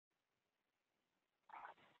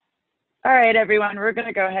All right, everyone, we're going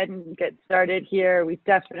to go ahead and get started here. We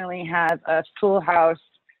definitely have a full house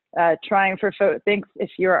trying for folks. Thanks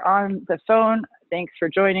if you're on the phone. Thanks for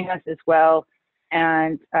joining us as well.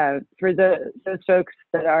 And for those folks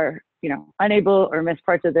that are, unable or miss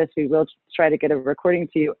parts of this, we will try to get a recording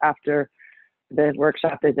to you after the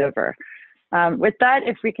workshop is over. With that,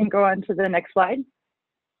 if we can go on to the next slide.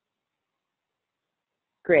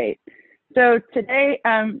 Great. So today,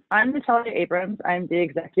 I'm Natalia Abrams. I'm the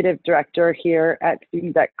Executive Director here at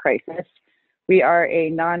Student Debt Crisis. We are a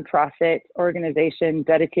nonprofit organization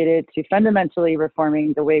dedicated to fundamentally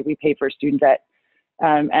reforming the way we pay for student debt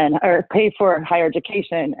or pay for higher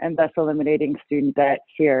education, and thus eliminating student debt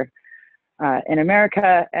here in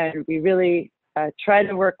America. And we really try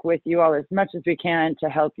to work with you all as much as we can to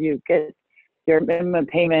help you get your minimum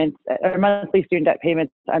payments or monthly student debt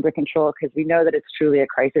payments under control, because we know that it's truly a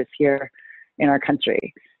crisis here in our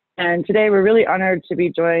country. And today we're really honored to be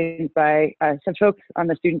joined by some folks on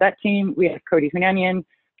the student debt team. We have Cody Mannion,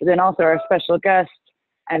 but then also our special guest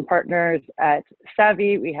and partners at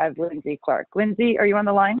Savi. We have Lindsay Clark. Lindsay, are you on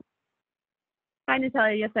the line? Hi,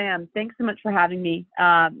 Natalia. Yes, I am. Thanks so much for having me.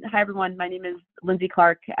 Hi, everyone. My name is Lindsay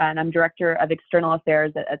Clark, and I'm Director of External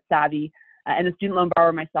Affairs at Savi, and a student loan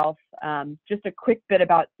borrower myself. Just a quick bit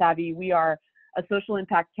about Savi. We are a social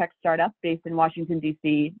impact tech startup based in Washington,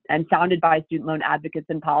 D.C., and founded by student loan advocates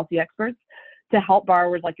and policy experts to help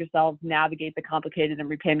borrowers like yourselves navigate the complicated and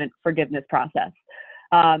repayment forgiveness process.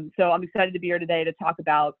 So I'm excited to be here today to talk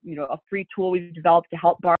about a free tool we've developed to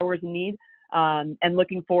help borrowers in need, and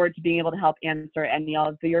looking forward to being able to help answer any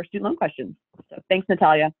of your student loan questions. So thanks,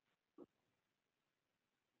 Natalia.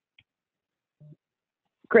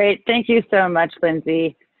 Great. Thank you so much,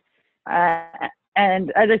 Lindsay.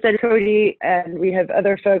 And as I said, Cody, and we have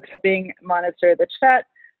other folks being monitor the chat.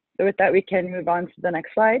 So with that, we can move on to the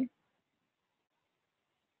next slide.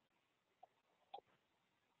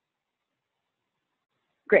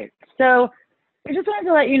 Great. So I just wanted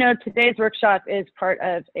to let you know today's workshop is part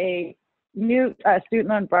of a new student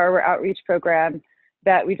loan borrower outreach program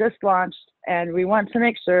that we just launched, and we want to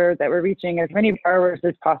make sure that we're reaching as many borrowers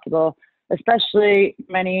as possible, especially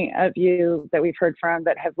many of you that we've heard from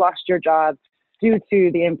that have lost your jobs due to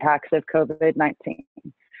the impacts of COVID-19.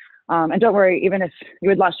 And don't worry, even if you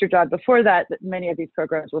had lost your job before that, many of these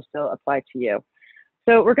programs will still apply to you.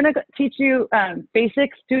 So we're going to teach you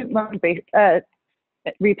basic student loan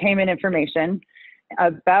repayment information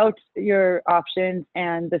about your options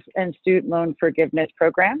and student loan forgiveness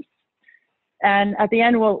programs. And at the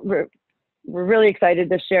end, we're really excited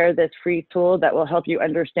to share this free tool that will help you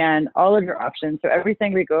understand all of your options. So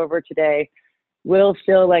everything we go over today will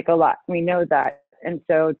feel like a lot. We know that. And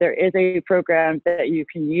so there is a program that you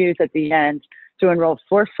can use at the end to enroll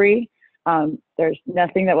for free. There's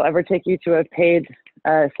nothing that will ever take you to a paid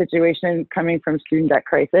situation coming from Student Debt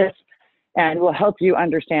Crisis, and will help you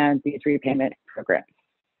understand these repayment programs.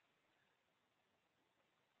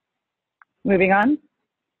 Moving on.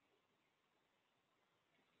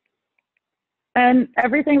 And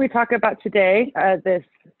everything we talk about today, this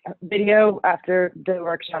video after the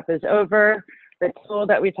workshop is over, the tool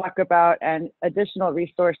that we talk about and additional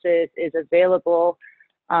resources is available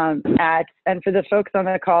and for the folks on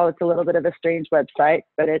the call, it's a little bit of a strange website,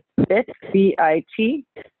 but it's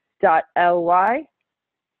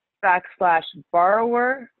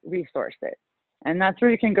bit.ly/borrower resources. And that's where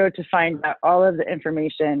you can go to find out all of the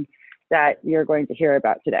information that you're going to hear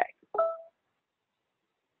about today.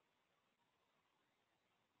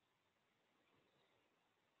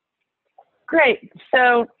 Great.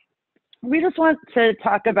 So we just want to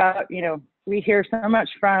talk about, we hear so much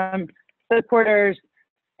from supporters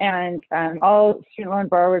and all student loan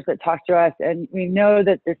borrowers that talk to us, and we know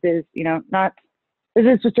that this is, this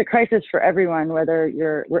is just a crisis for everyone, whether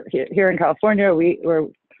we're here in California,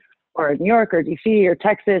 or New York or DC or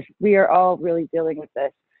Texas, we are all really dealing with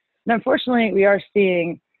this. And unfortunately, we are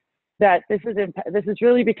seeing that this is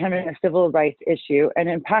really becoming a civil rights issue and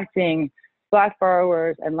impacting Black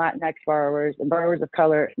borrowers and Latinx borrowers and borrowers of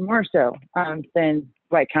color more so than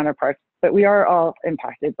white counterparts, but we are all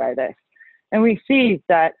impacted by this. And we see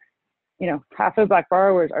that, half of Black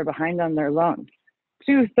borrowers are behind on their loans.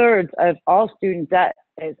 2/3 of all student debt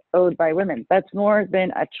is owed by women. That's more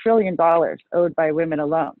than $1 trillion owed by women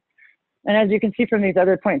alone. And as you can see from these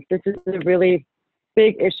other points, this is a really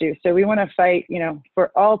big issue. So we want to fight,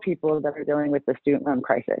 for all people that are dealing with the student loan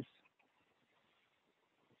crisis.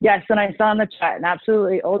 Yes, and I saw in the chat, and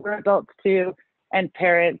absolutely older adults too, and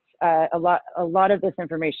parents. A lot of this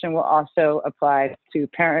information will also apply to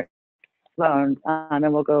parent loans,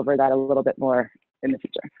 and we'll go over that a little bit more in the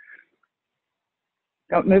future.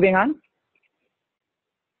 Moving on.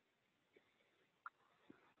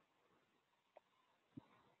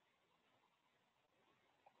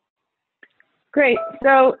 Great.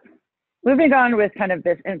 So moving on with kind of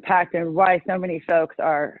this impact and why so many folks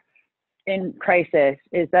are in crisis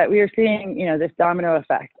is that we are seeing, this domino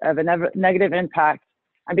effect of a negative impact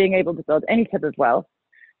on being able to build any type of wealth.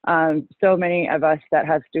 So many of us that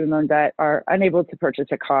have student loan debt are unable to purchase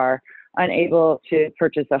a car, unable to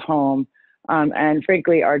purchase a home, and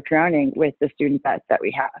frankly are drowning with the student debt that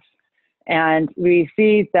we have. And we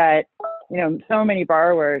see that, so many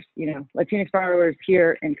borrowers, Latinx borrowers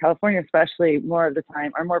here in California, especially more of the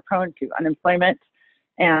time, are more prone to unemployment,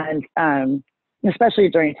 and especially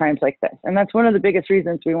during times like this. And that's one of the biggest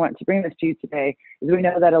reasons we want to bring this to you today, is we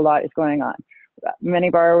know that a lot is going on. Many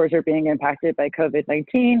borrowers are being impacted by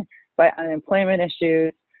COVID-19, by unemployment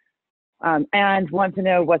issues, and want to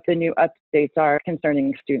know what the new updates are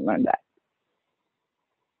concerning student loan debt.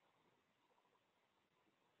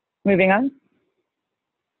 Moving on.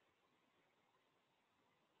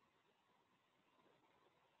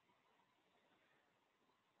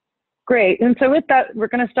 Great, and so with that, we're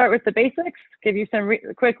going to start with the basics, give you some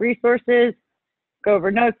quick resources, go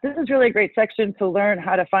over notes. This is really a great section to learn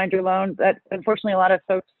how to find your loan. That unfortunately a lot of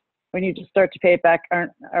folks, when you just start to pay it back,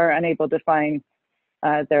 are unable to find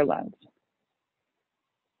their loans.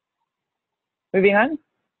 Moving on.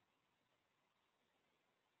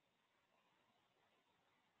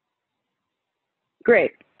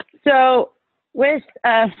 Great. So with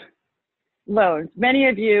loans, many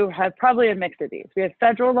of you have probably a mix of these. We have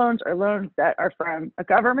federal loans, or loans that are from a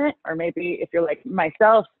government, or maybe if you're like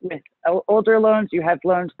myself with older loans, you have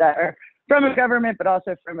loans that are from a government, but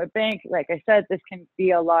also from a bank. Like I said, this can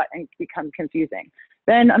be a lot and become confusing.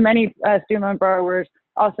 Then many student loan borrowers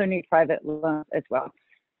also need private loans as well.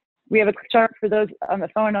 We have a quick chart for those on the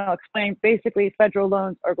phone. I'll explain. Basically, federal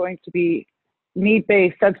loans are going to be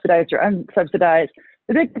need-based, subsidized, or unsubsidized.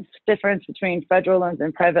 The big difference between federal loans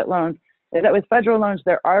and private loans is that with federal loans,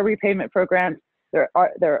 there are repayment programs. There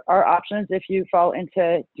are options if you fall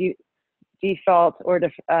into default, or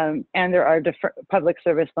and there are public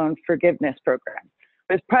service loan forgiveness programs.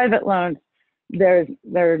 With private loans, there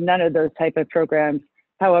are none of those type of programs.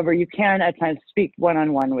 However, you can at times speak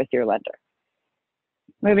one-on-one with your lender.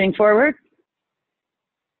 Moving forward.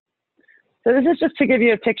 So this is just to give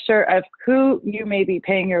you a picture of who you may be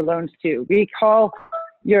paying your loans to. We call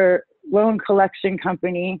your loan collection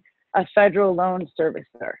company a federal loan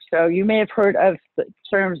servicer. So you may have heard of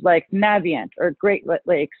terms like Navient or Great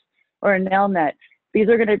Lakes or Nelnet. These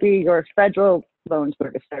are going to be your federal loan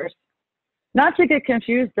servicers. Not to get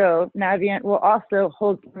confused though, Navient will also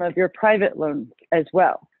hold some of your private loans as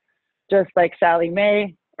well, just like Sallie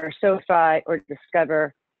Mae or SoFi or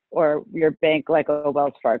Discover or your bank like a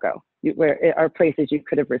Wells Fargo, where are places you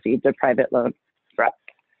could have received a private loan from.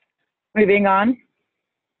 Moving on.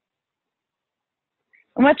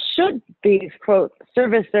 And what should these, quote,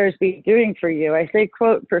 servicers be doing for you? I say,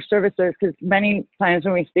 quote, for servicers because many times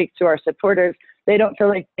when we speak to our supporters, they don't feel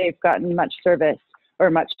like they've gotten much service or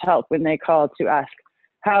much help when they call to ask,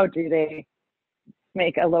 how do they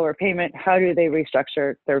make a lower payment? How do they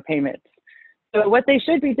restructure their payments? So what they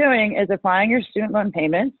should be doing is applying your student loan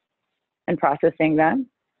payments and processing them.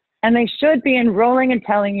 And they should be enrolling and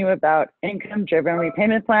telling you about income-driven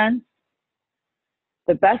repayment plans,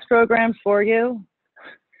 the best programs for you.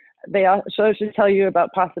 They also should tell you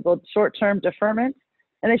about possible short-term deferment,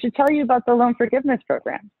 and they should tell you about the loan forgiveness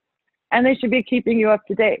program. And they should be keeping you up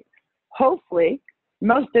to date. Hopefully,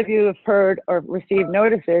 most of you have heard or received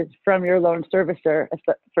notices from your loan servicer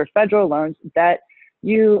for federal loans that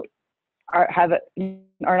you are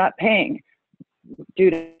not paying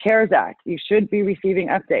due to CARES Act. You should be receiving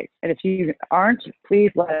updates. And if you aren't,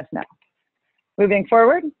 please let us know. Moving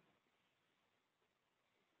forward.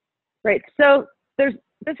 Great. So this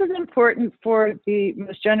is important for the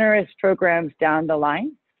most generous programs down the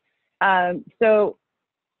line. So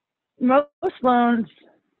most loans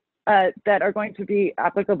that are going to be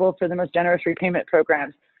applicable for the most generous repayment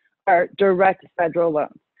programs are direct federal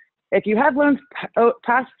loans. If you have loans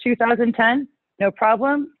past 2010, no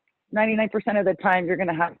problem. 99% of the time, you're going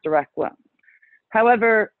to have direct loans.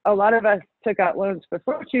 However, a lot of us took out loans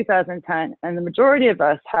before 2010, and the majority of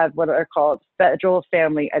us have what are called federal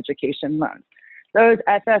family education loans. Those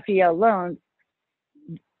FFEL loans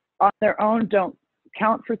on their own don't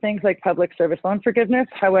count for things like public service loan forgiveness.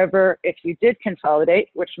 However, if you did consolidate,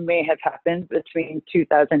 which may have happened between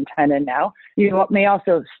 2010 and now, you may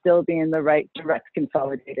also still be in the right direct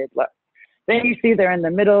consolidated loan. Then you see there in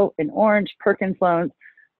the middle in orange, Perkins loans.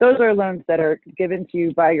 Those are loans that are given to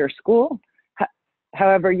you by your school.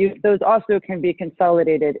 However, those also can be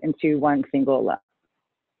consolidated into one single loan.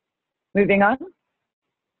 Moving on.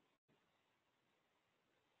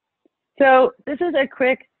 So this is a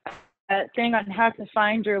quick thing on how to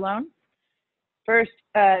find your loan. First,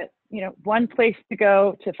 one place to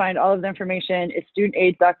go to find all of the information is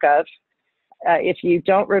studentaid.gov. If you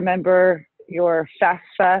don't remember your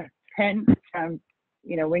FAFSA PIN from,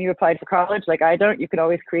 when you applied for college, like I don't, you could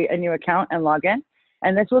always create a new account and log in.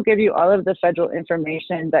 And this will give you all of the federal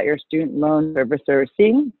information that your student loan servicer is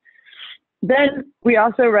seeing. Then we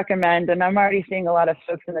also recommend, and I'm already seeing a lot of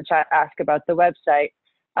folks in the chat ask about the website,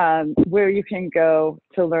 where you can go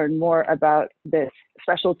to learn more about this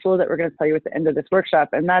special tool that we're going to tell you at the end of this workshop,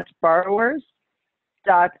 and that's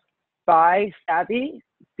borrowers.bysavi,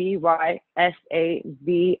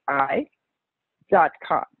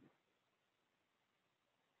 BYSAVI.com.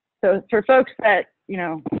 So for folks that,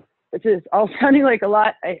 this is all sounding like a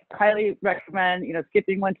lot, I highly recommend,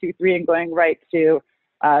 skipping 1, 2, 3 and going right to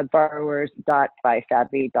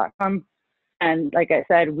borrowers.bysavi.com. And like I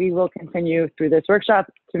said, we will continue through this workshop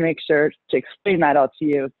to make sure to explain that all to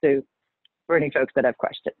you, for any folks that have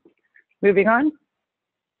questions. Moving on.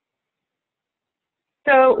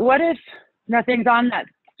 So what if nothing's on that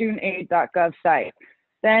studentaid.gov site?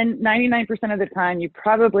 Then 99% of the time, you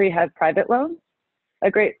probably have private loans.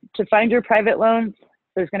 To find your private loans,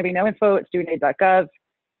 there's going to be no info at studentaid.gov.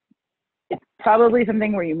 It's probably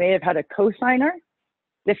something where you may have had a cosigner,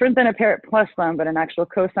 different than a Parent Plus loan, but an actual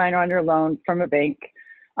cosigner on your loan from a bank.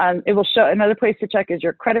 It will show, another place to check is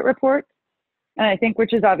your credit report. And I think,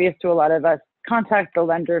 which is obvious to a lot of us, contact the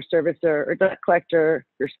lender, servicer, or debt collector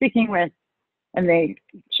you're speaking with, and they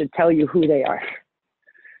should tell you who they are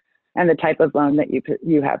and the type of loan that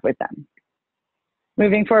you have with them.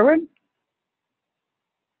 Moving forward.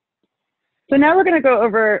 So now we're going to go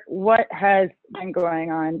over what has been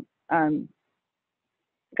going on.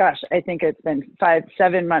 Gosh, I think it's been 5,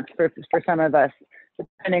 7 months for some of us,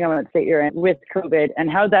 depending on what state you're in, with COVID, and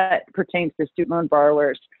how that pertains to student loan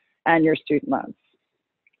borrowers and your student loans.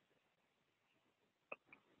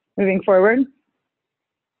 Moving forward.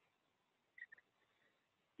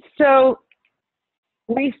 So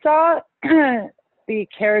we saw the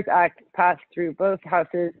CARES Act pass through both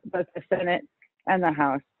houses, both the Senate and the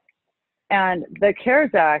House. And the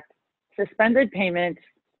CARES Act suspended payments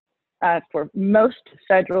for most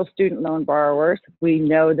federal student loan borrowers. We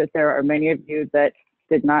know that there are many of you that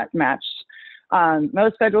did not match.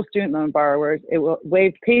 Most federal student loan borrowers, it will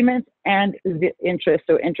waive payments and the interest.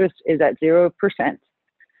 So interest is at 0%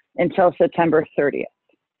 until September 30th.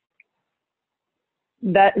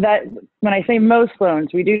 That when I say most loans,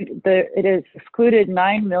 it is excluded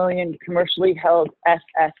 9 million commercially held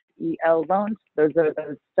SFEL loans. Those are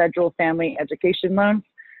those federal family education loans.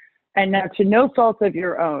 And now, to no fault of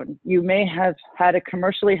your own, you may have had a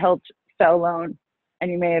commercially held FEL loan, and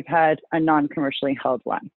you may have had a non-commercially held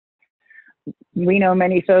one. We know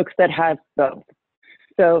many folks that have both.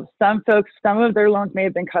 So some folks, some of their loans may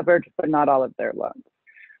have been covered, but not all of their loans.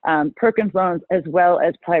 Perkins loans, as well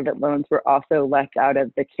as private loans, were also left out of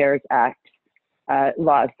the CARES Act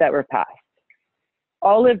laws that were passed.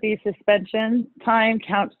 All of these suspension time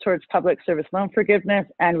counts towards public service loan forgiveness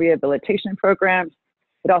and rehabilitation programs.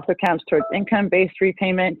 It also counts towards income-based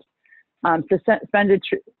repayment. Suspended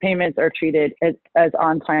payments are treated as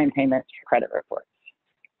on-time payments for credit reports.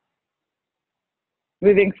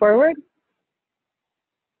 Moving forward.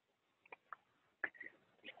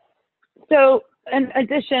 So in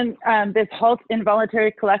addition, this halts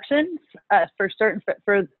involuntary collections for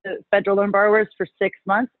the federal loan borrowers for 6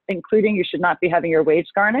 months, including you should not be having your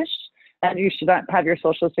wage garnished, and you should not have your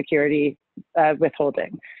Social Security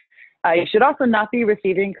withholding. You should also not be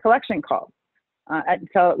receiving collection calls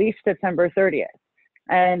until at least September 30th.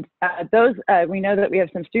 And we know that we have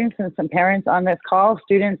some students and some parents on this call,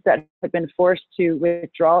 students that have been forced to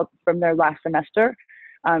withdraw from their last semester.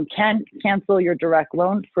 Can cancel your direct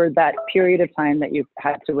loan for that period of time that you've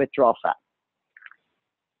had to withdraw from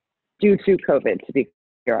due to COVID, to be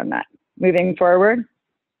clear on that. Moving forward.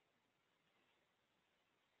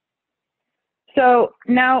 So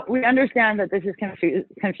now we understand that this is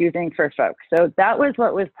confusing for folks. So that was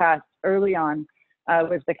what was passed early on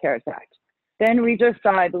with the CARES Act. Then we just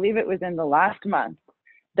saw, I believe it was in the last month,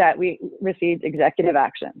 that we received executive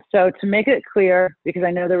action. So to make it clear, because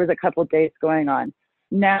I know there was a couple dates going on,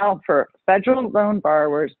 now for federal loan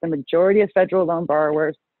borrowers, the majority of federal loan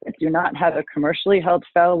borrowers that do not have a commercially held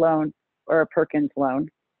FEL loan or a Perkins loan,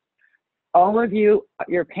 all of you,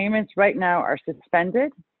 your payments right now are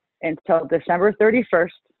suspended until December 31st,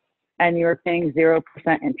 and you're paying 0%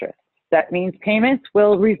 interest. That means payments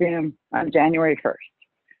will resume on January 1st.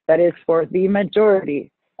 That is for the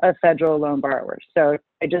majority of federal loan borrowers. So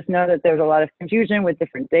I just know that there's a lot of confusion with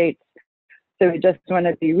different dates. So we just want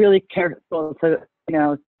to be really careful to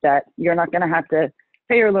know that you're not going to have to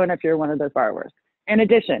pay your loan if you're one of those borrowers. In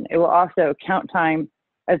addition, it will also count time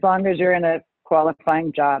as long as you're in a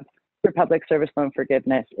qualifying job for public service loan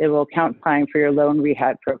forgiveness. It will count time for your loan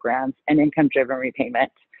rehab programs and income-driven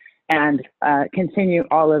repayment, and continue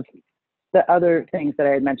all of the other things that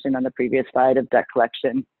I had mentioned on the previous slide of debt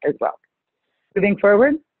collection as well. Moving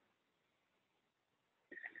forward.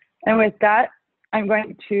 And with that, I'm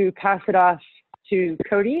going to pass it off to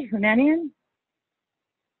Cody Hunanian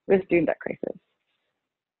with Student Debt Crisis.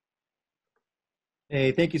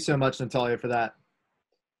 Hey, thank you so much, Natalia, for that.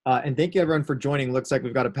 And thank you everyone for joining. Looks like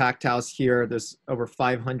we've got a packed house here. There's over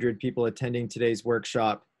 500 people attending today's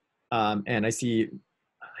workshop. And I see,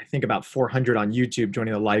 I think about 400 on YouTube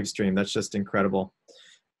joining the live stream. That's just incredible.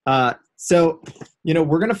 So,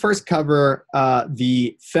 we're going to first cover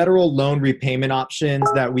the federal loan repayment options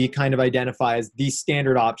that we kind of identify as the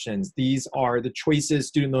standard options. These are the choices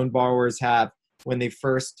student loan borrowers have when they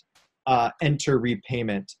first enter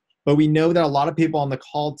repayment. But we know that a lot of people on the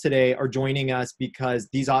call today are joining us because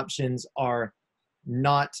these options are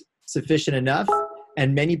not sufficient enough,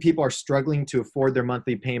 and many people are struggling to afford their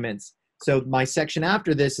monthly payments. So my section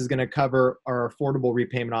after this is going to cover our affordable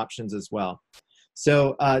repayment options as well.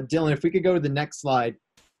 So Dylan, if we could go to the next slide.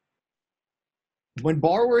 When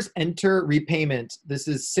borrowers enter repayment, this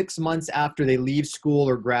is 6 months after they leave school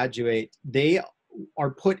or graduate, they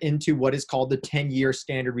are put into what is called the 10-year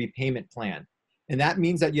standard repayment plan. And that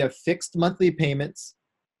means that you have fixed monthly payments,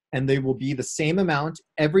 and they will be the same amount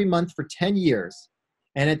every month for 10 years.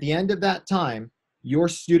 And at the end of that time, your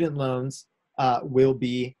student loans will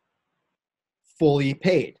be fully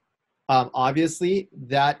paid. Obviously,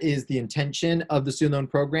 that is the intention of the student loan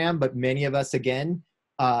program, but many of us, again,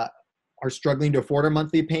 are struggling to afford our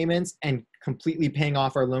monthly payments, and completely paying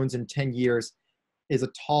off our loans in 10 years is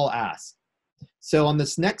a tall ask. So on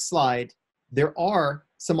this next slide, there are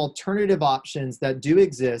some alternative options that do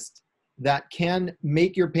exist that can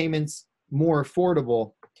make your payments more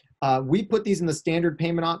affordable. We put these in the standard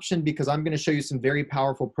payment option because I'm going to show you some very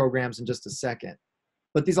powerful programs in just a second.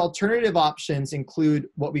 But these alternative options include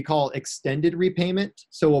what we call extended repayment.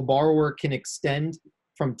 So a borrower can extend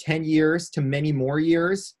from 10 years to many more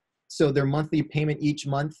years, so their monthly payment each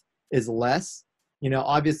month is less.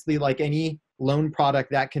 Obviously, like any loan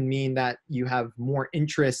product, that can mean that you have more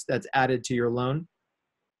interest that's added to your loan.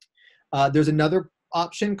 There's another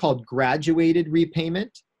option called graduated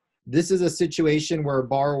repayment. This is a situation where a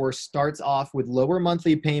borrower starts off with lower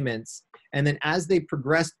monthly payments, and then as they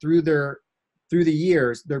progress through the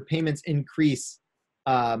years, their payments increase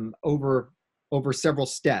over several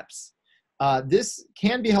steps. This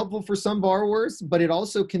can be helpful for some borrowers, but it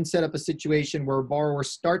also can set up a situation where a borrower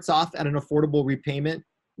starts off at an affordable repayment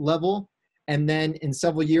level, and then in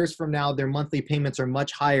several years from now, their monthly payments are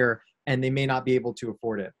much higher and they may not be able to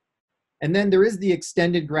afford it. And then there is the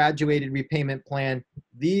extended graduated repayment plan.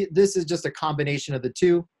 This is just a combination of the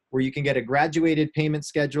two, where you can get a graduated payment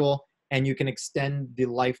schedule and you can extend the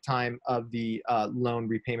lifetime of the loan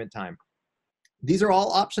repayment time. These are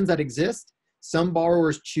all options that exist. Some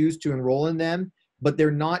borrowers choose to enroll in them, but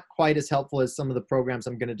they're not quite as helpful as some of the programs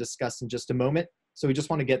I'm going to discuss in just a moment. So we just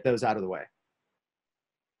want to get those out of the way.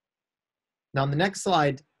 Now on the next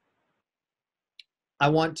slide, I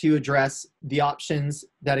want to address the options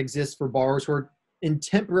that exist for borrowers who are in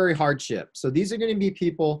temporary hardship. So these are going to be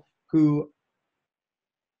people who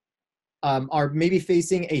are maybe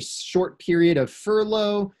facing a short period of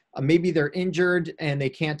furlough. Maybe they're injured and they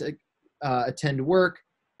can't attend work.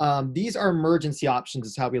 These are emergency options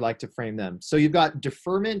is how we like to frame them. So you've got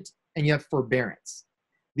deferment and you have forbearance.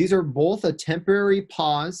 These are both a temporary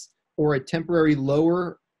pause or a temporary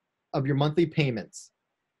lower of your monthly payments.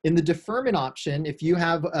 In the deferment option, if you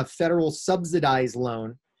have a federal subsidized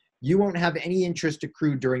loan, you won't have any interest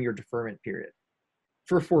accrued during your deferment period.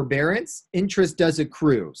 For forbearance, interest does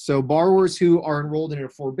accrue. So borrowers who are enrolled in a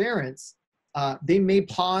forbearance, they may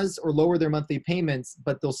pause or lower their monthly payments,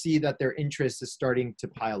 but they'll see that their interest is starting to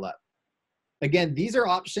pile up. Again, these are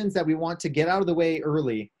options that we want to get out of the way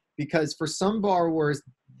early, because for some borrowers,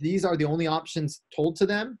 these are the only options told to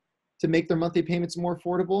them to make their monthly payments more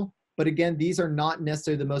affordable. But again, these are not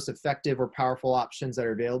necessarily the most effective or powerful options that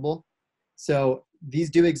are available. So these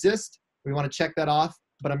do exist. We want to check that off,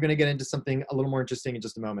 but I'm going to get into something a little more interesting in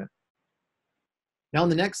just a moment. Now on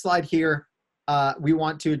the next slide here, we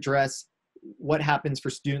want to address what happens for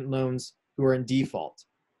student loans who are in default.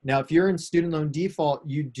 Now, if you're in student loan default,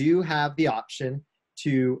 you do have the option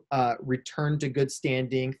to return to good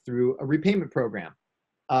standing through a repayment program.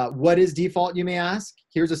 What is default, you may ask?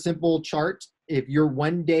 Here's a simple chart. If you're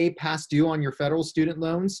 1 day past due on your federal student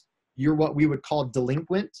loans, you're what we would call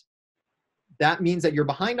delinquent. that means that you're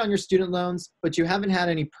behind on your student loans, but you haven't had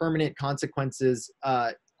any permanent consequences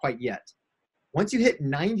quite yet. Once you hit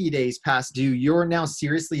 90 days past due, you're now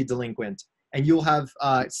seriously delinquent, and you'll have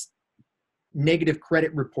negative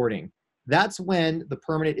credit reporting. That's when the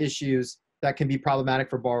permanent issues that can be problematic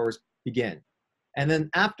for borrowers begin. And then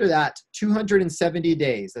after that, 270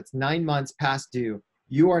 days, that's 9 months past due,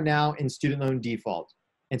 you are now in student loan default.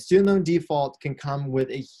 And student loan default can come with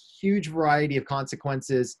a huge variety of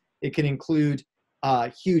consequences. It can include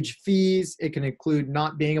huge fees. It can include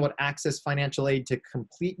not being able to access financial aid to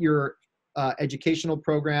complete your educational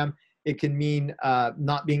program. It can mean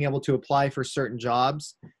not being able to apply for certain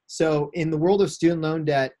jobs. So in the world of student loan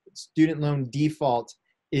debt, student loan default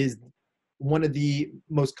is one of the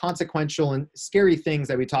most consequential and scary things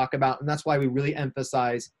that we talk about. And that's why we really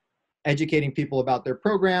emphasize educating people about their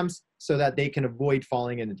programs so that they can avoid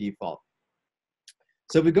falling into default.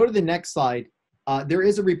 So if we go to the next slide, there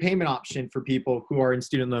is a repayment option for people who are in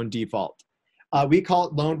student loan default. We call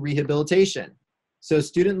it loan rehabilitation. So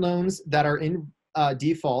student loans that are in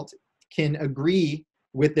default can agree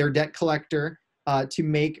with their debt collector to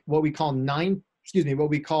make what we call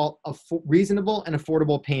reasonable and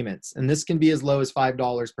affordable payments. And this can be as low as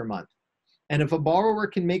 $5 per month. And if a borrower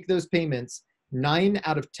can make those payments 9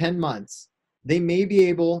 out of 10 months, they may be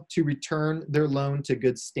able to return their loan to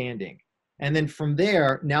good standing. And then from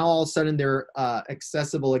there, now all of a sudden they're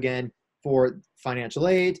accessible again for financial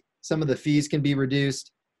aid. Some of the fees can be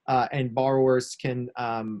reduced, and borrowers can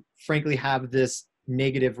frankly have this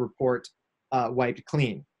negative report wiped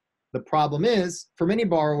clean. The problem is, for many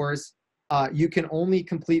borrowers, you can only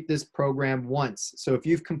complete this program once. So if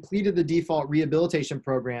you've completed the default rehabilitation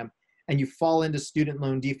program and you fall into student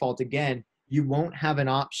loan default again, you won't have an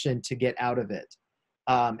option to get out of it.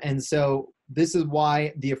 And so this is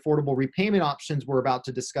why the affordable repayment options we're about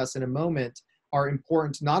to discuss in a moment are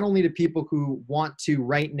important, not only to people who want to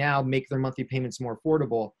right now make their monthly payments more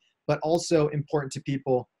affordable, but also important to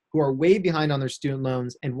people who are way behind on their student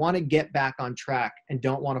loans and want to get back on track and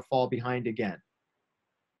don't want to fall behind again.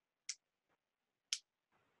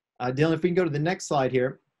 Dylan, if we can go to the next slide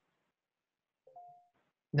here.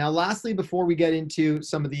 Now, lastly, before we get into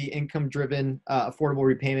some of the income-driven affordable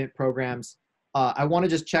repayment programs, I want to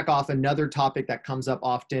just check off another topic that comes up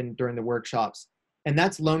often during the workshops, and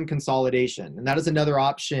that's loan consolidation. And that is another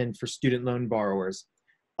option for student loan borrowers.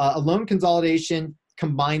 A loan consolidation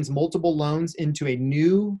combines multiple loans into a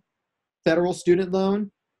new federal student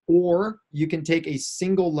loan, or you can take a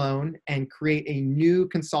single loan and create a new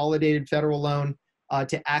consolidated federal loan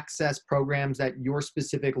to access programs that your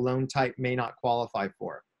specific loan type may not qualify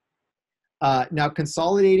for. Now,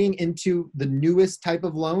 consolidating into the newest type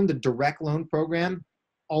of loan, the direct loan program,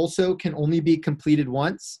 also can only be completed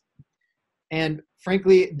once. And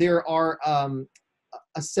frankly, there are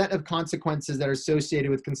a set of consequences that are associated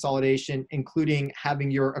with consolidation, including having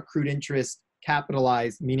your accrued interest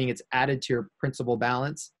capitalized, meaning it's added to your principal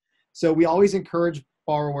balance. So we always encourage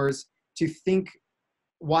borrowers to think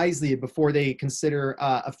wisely before they consider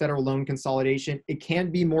a federal loan consolidation. It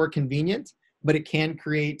can be more convenient, but it can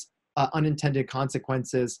create unintended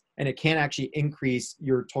consequences, and it can actually increase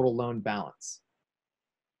your total loan balance.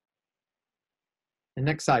 And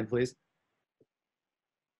next slide, please.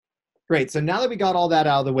 Great, so now that we got all that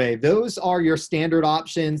out of the way, those are your standard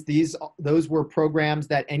options. Those were programs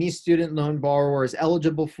that any student loan borrower is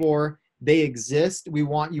eligible for. They exist. We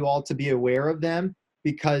want you all to be aware of them,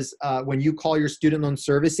 because when you call your student loan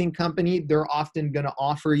servicing company, they're often going to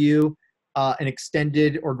offer you an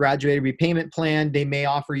extended or graduated repayment plan. They may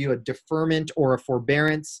offer you a deferment or a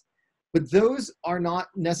forbearance, but those are not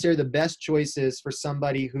necessarily the best choices for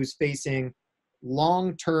somebody who's facing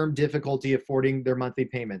long-term difficulty affording their monthly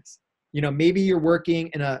payments. You know, maybe you're working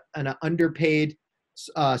in an underpaid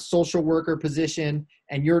social worker position,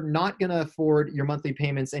 and you're not going to afford your monthly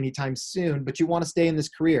payments anytime soon, but you want to stay in this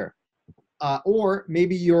career. Or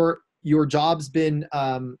maybe your job's been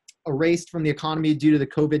erased from the economy due to the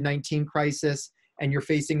COVID-19 crisis, and you're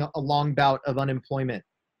facing a long bout of unemployment.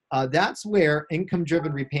 That's where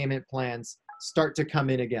income-driven repayment plans start to come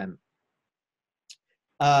in again.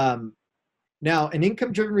 Now, an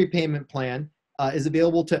income-driven repayment plan is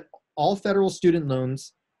available to all federal student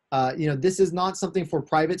loans. You know, this is not something for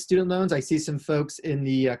private student loans. I see some folks in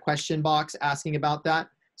the question box asking about that.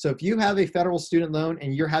 So if you have a federal student loan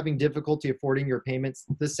and you're having difficulty affording your payments,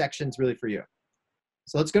 this section's really for you.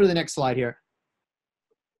 So let's go to the next slide here.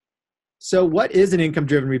 So what is an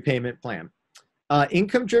income-driven repayment plan?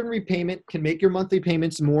 Income-driven repayment can make your monthly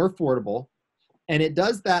payments more affordable, and it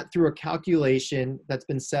does that through a calculation that's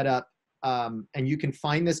been set up, and you can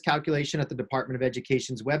find this calculation at the Department of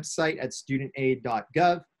Education's website at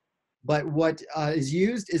studentaid.gov. but what is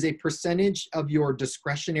used is a percentage of your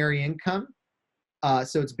discretionary income.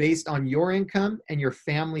 So it's based on your income and your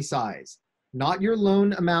family size, not your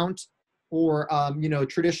loan amount or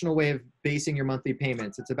traditional way of basing your monthly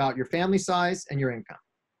payments. It's about your family size and your income.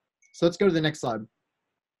 So let's go to the next slide.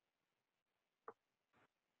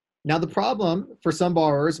 Now, the problem for some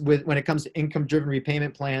borrowers when it comes to income-driven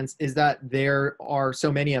repayment plans is that there are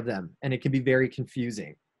so many of them, and it can be very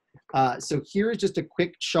confusing. So here is just a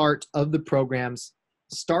quick chart of the programs.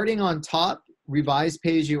 Starting on top, Revise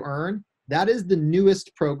Pay As You Earn, that is the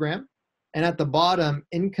newest program. And at the bottom,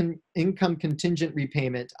 Income Contingent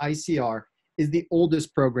Repayment, ICR, is the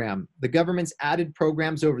oldest program. The government's added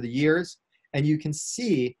programs over the years, and you can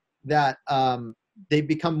see that they've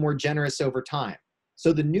become more generous over time.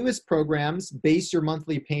 So the newest programs base your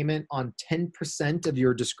monthly payment on 10% of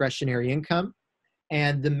your discretionary income,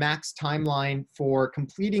 and the max timeline for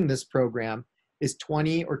completing this program is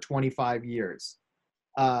 20 or 25 years.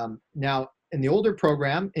 Now, in the older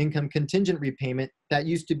program, Income Contingent Repayment, that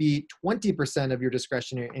used to be 20% of your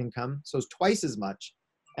discretionary income, so it's twice as much,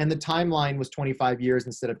 and the timeline was 25 years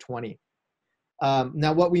instead of 20.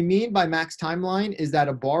 Now, what we mean by max timeline is that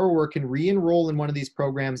a borrower can re-enroll in one of these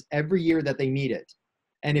programs every year that they need it.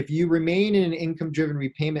 And if you remain in an income-driven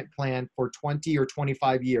repayment plan for 20 or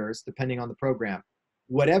 25 years, depending on the program,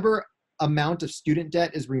 whatever amount of student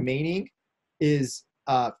debt is remaining is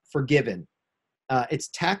forgiven. It's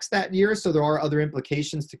taxed that year, so there are other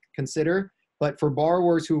implications to consider. But for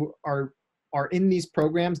borrowers who are in these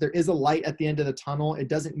programs, there is a light at the end of the tunnel. It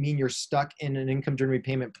doesn't mean you're stuck in an income-driven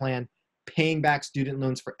repayment plan, paying back student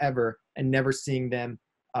loans forever and never seeing them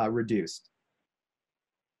reduced.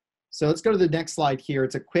 So let's go to the next slide here.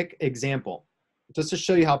 It's a quick example, just to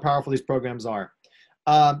show you how powerful these programs are.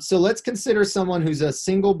 So let's consider someone who's a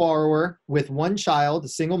single borrower with one child, a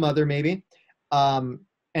single mother maybe,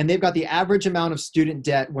 and they've got the average amount of student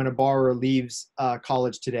debt when a borrower leaves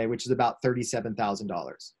college today, which is about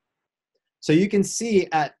 $37,000. So you can see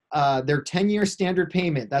at their 10-year standard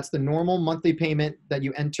payment, that's the normal monthly payment that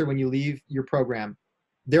you enter when you leave your program.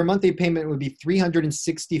 Their monthly payment would be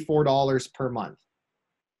 $364 per month.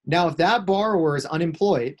 Now, if that borrower is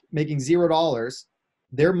unemployed, making $0,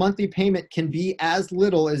 their monthly payment can be as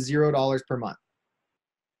little as $0 per month.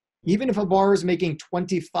 Even if a borrower is making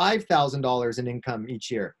 $25,000 in income each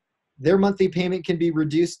year, their monthly payment can be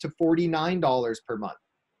reduced to $49 per month.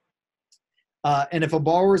 And if a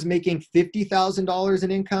borrower is making $50,000 in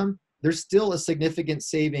income, there's still a significant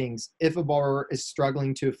savings if a borrower is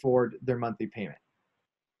struggling to afford their monthly payment.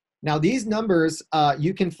 Now, these numbers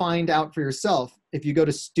you can find out for yourself if you go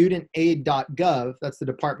to studentaid.gov, that's the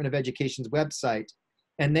Department of Education's website,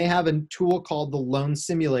 and they have a tool called the Loan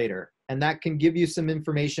Simulator, and that can give you some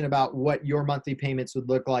information about what your monthly payments would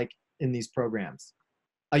look like in these programs.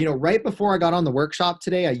 Right before I got on the workshop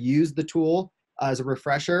today, I used the tool as a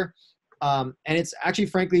refresher, and it's actually,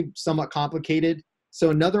 frankly, somewhat complicated. So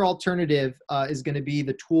another alternative is going to be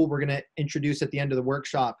the tool we're going to introduce at the end of the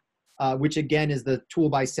workshop, which again is the tool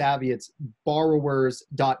by Savi. It's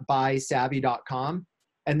borrowers.bysavvy.com.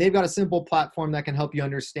 And they've got a simple platform that can help you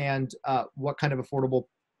understand what kind of affordable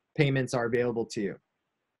payments are available to you.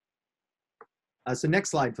 So next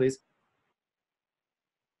slide, please.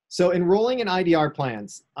 So enrolling in IDR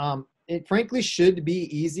plans, it frankly should be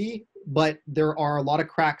easy, but there are a lot of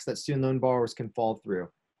cracks that student loan borrowers can fall through.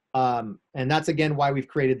 And that's, again, why we've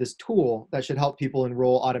created this tool that should help people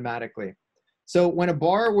enroll automatically. So when a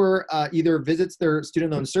borrower either visits their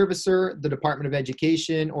student loan servicer, the Department of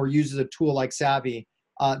Education, or uses a tool like Savi,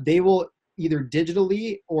 they will either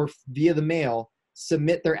digitally or via the mail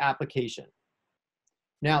submit their application.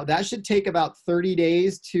 Now, that should take about 30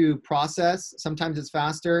 days to process. Sometimes it's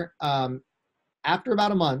faster. After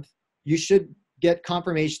about a month, you should get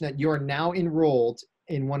confirmation that you are now enrolled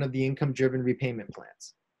in one of the income-driven repayment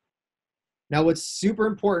plans. Now, what's super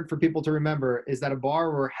important for people to remember is that a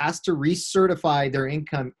borrower has to recertify their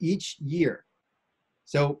income each year.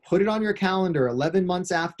 So put it on your calendar 11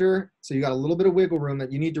 months after, so you got a little bit of wiggle room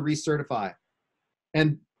that you need to recertify.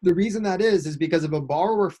 And the reason that is because if a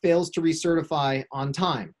borrower fails to recertify on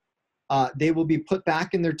time, they will be put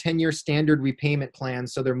back in their 10-year standard repayment plan,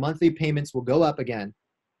 so their monthly payments will go up again.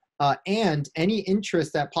 And any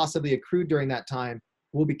interest that possibly accrued during that time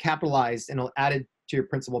will be capitalized and added to your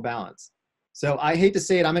principal balance. So I hate to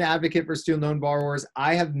say it, I'm an advocate for student loan borrowers.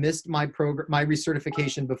 I have missed my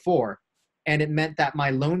recertification before, and it meant that my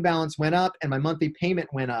loan balance went up and my monthly payment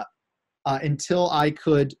went up until I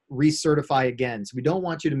could recertify again. So we don't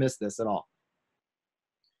want you to miss this at all.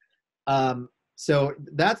 So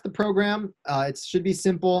that's the program. It should be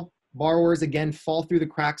simple. Borrowers, again, fall through the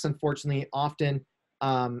cracks, unfortunately, often.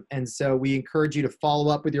 And so we encourage you to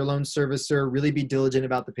follow up with your loan servicer, really be diligent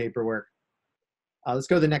about the paperwork. Let's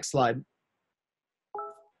go to the next slide.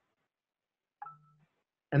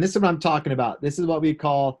 And this is what I'm talking about. This is what we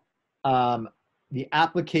call the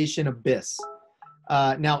application abyss.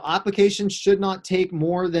 Now, applications should not take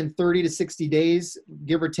more than 30 to 60 days,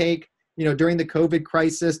 give or take. You know, during the COVID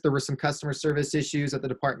crisis, there were some customer service issues at the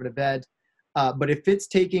Department of Ed. But if it's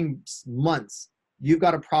taking months, you've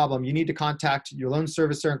got a problem. You need to contact your loan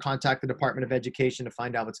servicer and contact the Department of Education to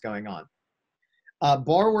find out what's going on.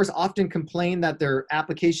 Borrowers often complain that their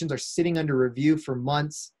applications are sitting under review for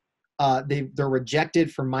months. They're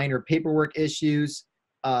rejected for minor paperwork issues.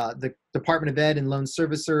 The Department of Ed and loan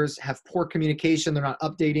servicers have poor communication. They're not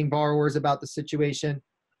updating borrowers about the situation.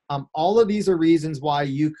 All of these are reasons why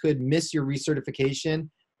you could miss your recertification,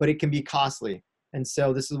 but it can be costly. And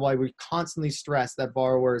so this is why we constantly stress that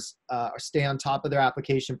borrowers stay on top of their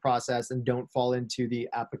application process and don't fall into the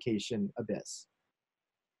application abyss.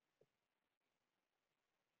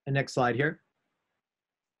 And next slide here.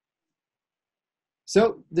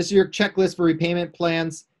 So this is your checklist for repayment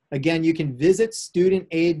plans. Again, you can visit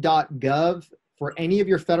studentaid.gov for any of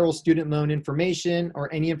your federal student loan information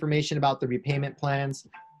or any information about the repayment plans.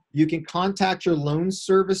 You can contact your loan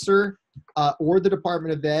servicer or the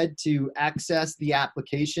Department of Ed to access the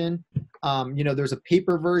application. You know, there's a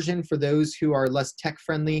paper version for those who are less tech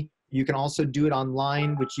friendly. You can also do it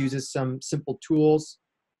online, which uses some simple tools.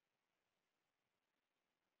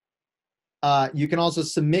 You can also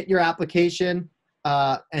submit your application.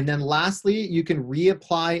 And then lastly, you can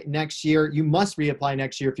reapply next year. You must reapply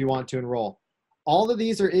next year if you want to enroll. All of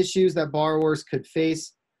these are issues that borrowers could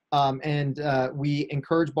face. We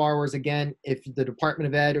encourage borrowers, again, if the Department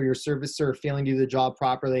of Ed or your servicer are failing to do the job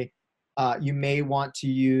properly, you may want to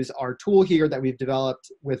use our tool here that we've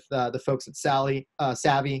developed with the folks at Savi.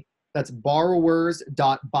 That's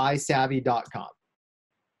borrowers.bysavvy.com.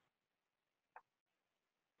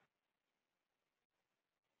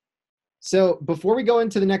 So before we go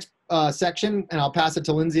into the next section, and I'll pass it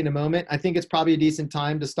to Lindsay in a moment, I think it's probably a decent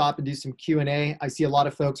time to stop and do some Q&A. I see a lot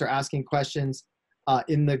of folks are asking questions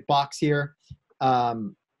in the box here.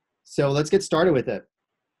 So let's get started with it.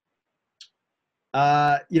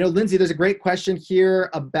 You know, Lindsay, there's a great question here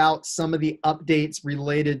about some of the updates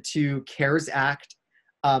related to CARES Act.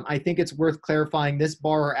 I think it's worth clarifying. This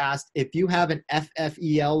borrower asked, if you have an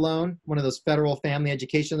FFEL loan, one of those federal family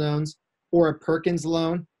education loans, or a Perkins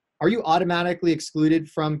loan, are you automatically excluded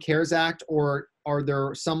from CARES Act, or are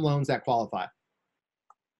there some loans that qualify?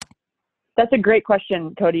 That's a great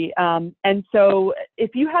question, Cody. And so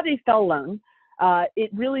if you have a FFEL loan,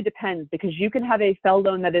 it really depends, because you can have a FFEL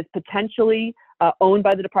loan that is potentially owned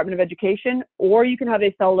by the Department of Education, or you can have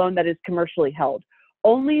a FFEL loan that is commercially held.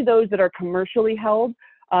 Only those that are commercially held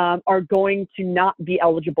are going to not be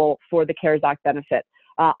eligible for the CARES Act benefit.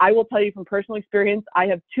 I will tell you from personal experience, I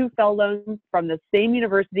have two FFEL loans from the same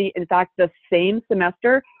university, in fact, the same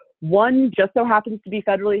semester. One just so happens to be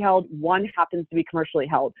federally held, one happens to be commercially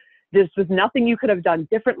held. This was nothing you could have done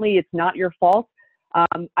differently. It's not your fault.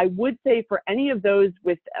 I would say for any of those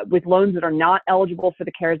with loans that are not eligible for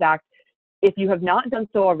the CARES Act, if you have not done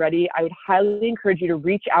so already, I would highly encourage you to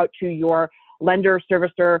reach out to your lender,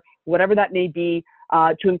 servicer, whatever that may be,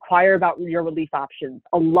 to inquire about your relief options.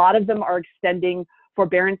 A lot of them are extending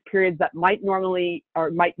forbearance periods that you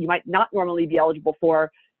might not normally be eligible for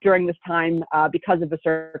during this time because of the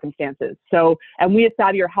circumstances. So, and we at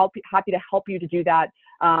Savi are happy to help you to do that.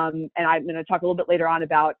 And I'm going to talk a little bit later on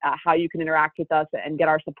about how you can interact with us and get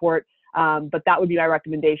our support. But that would be my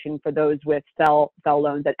recommendation for those with FFEL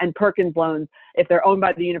loans. And Perkins loans, if they're owned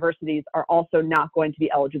by the universities, are also not going to be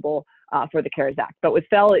eligible for the CARES Act. But with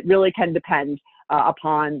FFEL, it really can depend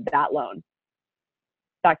upon that loan.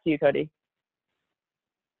 Back to you, Cody.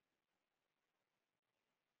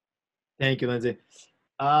 Thank you, Lindsay.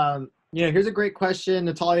 You know, here's a great question,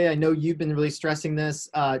 Natalia. I know you've been really stressing this.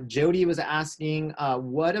 Jody was asking,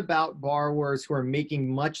 what about borrowers who are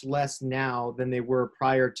making much less now than they were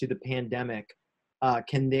prior to the pandemic?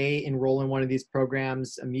 Can they enroll in one of these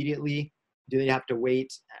programs immediately? Do they have to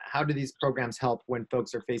wait? How do these programs help when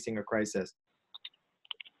folks are facing a crisis?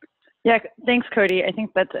 Yeah, thanks, Cody. I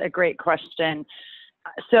think that's a great question.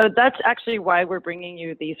 So that's actually why we're bringing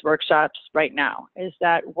you these workshops right now, is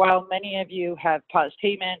that while many of you have paused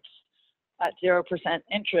payments at 0%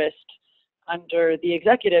 interest under the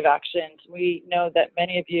executive actions, we know that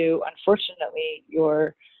many of you, unfortunately,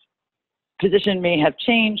 your position may have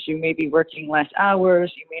changed. You may be working less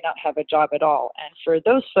hours. You may not have a job at all. And for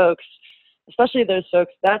those folks, especially those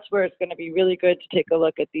folks, that's where it's going to be really good to take a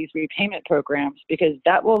look at these repayment programs, because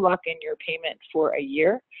that will lock in your payment for a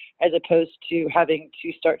year as opposed to having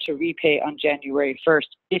to start to repay on January 1st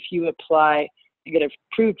if you apply and get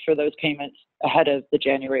approved for those payments ahead of the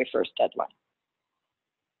January 1st deadline.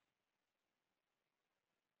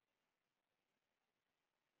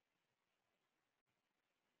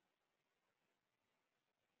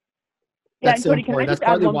 Yeah, That's and so Cody, can I important. That's just add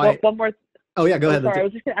partly why. one more? Oh yeah, go Oh, ahead. sorry, I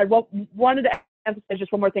was just going to add wanted to emphasize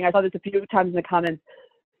just one more thing. I saw this a few times in the comments.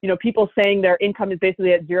 You know, people saying their income is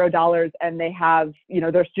basically at $0 and they have, you know,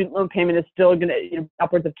 their student loan payment is still going to, you know,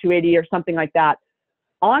 upwards of $280 or something like that.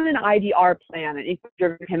 On an IDR plan, an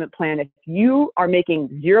income-driven repayment plan, if you are making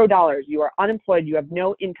 $0, you are unemployed, you have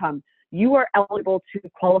no income, you are eligible to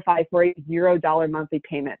qualify for a $0 monthly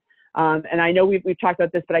payment. And I know we've talked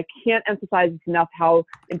about this, but I can't emphasize enough how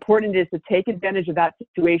important it is to take advantage of that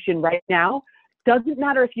situation right now. Doesn't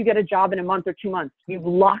matter if you get a job in a month or 2 months. You've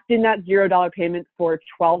locked in that $0 payment for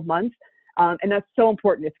 12 months. And that's so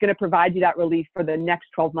important. It's going to provide you that relief for the next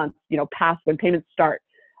 12 months, you know, past when payments start.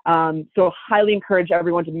 So highly encourage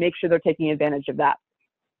everyone to make sure they're taking advantage of that.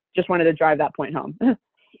 Just wanted to drive that point home.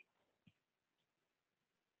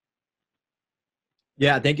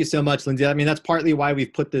 Yeah, thank you so much, Lindsay. I mean, that's partly why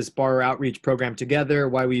we've put this borrower outreach program together,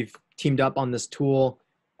 why we've teamed up on this tool.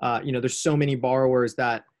 You know, there's so many borrowers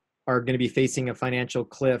that are going to be facing a financial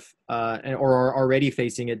cliff or are already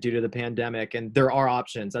facing it due to the pandemic. And there are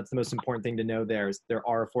options. That's the most important thing to know there is there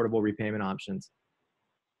are affordable repayment options.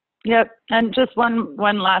 Yep. And just one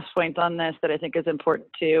last point on this that I think is important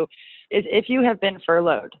too, is if you have been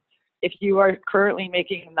furloughed, if you are currently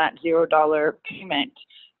making that $0 payment,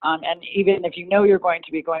 and even if you know you're going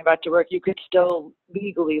to be going back to work, you could still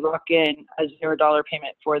legally lock in a $0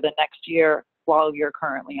 payment for the next year while you're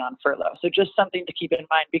currently on furlough. So just something to keep in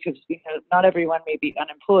mind, because you know, not everyone may be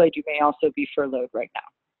unemployed. You may also be furloughed right now.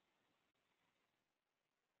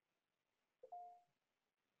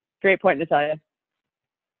 Great point, Natalia.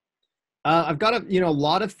 I've got a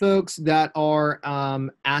lot of folks that are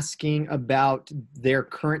asking about their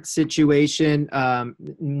current situation.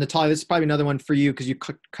 Natalia, this is probably another one for you because you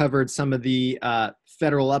covered some of the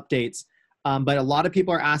federal updates. But a lot of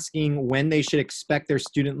people are asking when they should expect their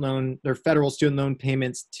federal student loan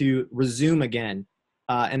payments to resume again.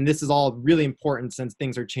 And this is all really important since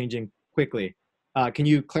things are changing quickly. Can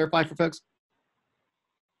you clarify for folks?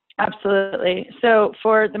 Absolutely. So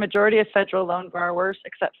for the majority of federal loan borrowers,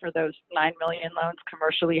 except for those 9 million loans,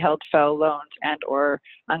 commercially held FFEL loans and or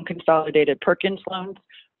unconsolidated Perkins loans,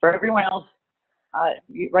 for everyone else,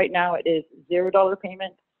 right now it is $0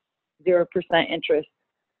 payment, 0% interest,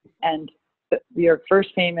 and your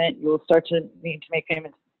first payment, you will start to need to make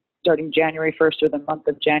payments starting January 1st or the month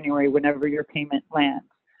of January, whenever your payment lands.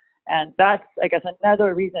 And that's, I guess,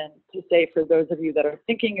 another reason to say for those of you that are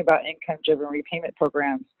thinking about income-driven repayment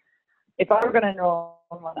programs, if I were going to enroll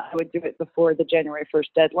in one, I would do it before the January 1st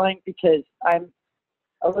deadline, because I'm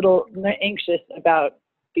a little anxious about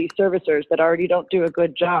these servicers that already don't do a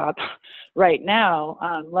good job right now,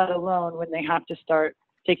 let alone when they have to start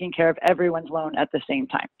taking care of everyone's loan at the same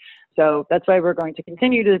time. So that's why we're going to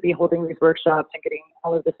continue to be holding these workshops and getting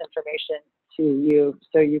all of this information to you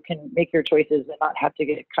so you can make your choices and not have to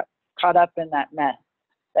get caught up in that mess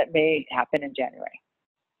that may happen in January.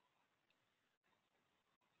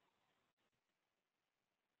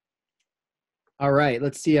 All right,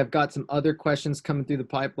 let's see. I've got some other questions coming through the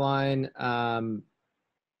pipeline.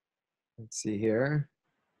 Let's see here.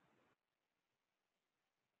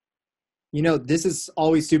 You know, this is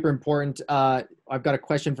always super important. I've got a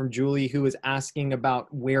question from Julie who is asking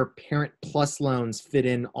about where Parent Plus loans fit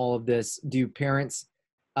in all of this. Do parents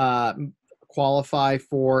qualify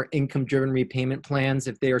for income-driven repayment plans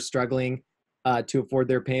if they are struggling to afford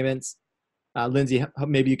their payments? Lindsay,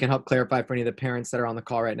 maybe you can help clarify for any of the parents that are on the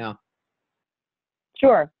call right now.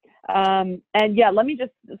 Sure. And yeah, let me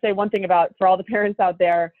just say one thing for all the parents out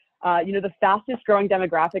there. You know, the fastest growing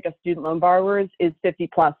demographic of student loan borrowers is 50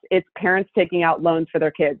 plus. It's parents taking out loans for their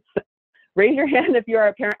kids. So raise your hand if you are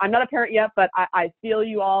a parent. I'm not a parent yet, but I feel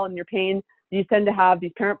you all and your pain. These tend to have,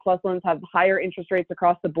 these Parent Plus loans have higher interest rates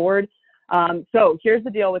across the board. So here's the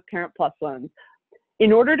deal with Parent Plus loans.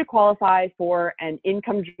 In order to qualify for an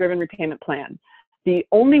income-driven repayment plan, the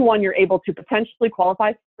only one you're able to potentially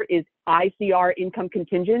qualify for is ICR income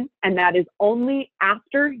contingent, and that is only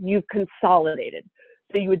after you've consolidated.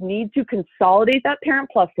 So you would need to consolidate that Parent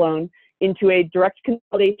Plus loan into a direct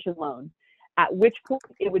consolidation loan, at which point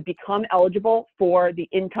it would become eligible for the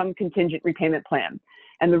income contingent repayment plan.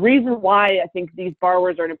 And the reason why I think these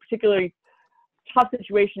borrowers are in a particularly tough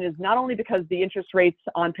situation is not only because the interest rates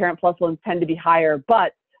on Parent Plus loans tend to be higher,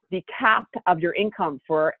 but the cap of your income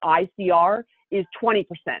for ICR is 20%,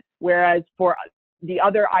 whereas for the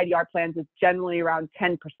other IDR plans, it's generally around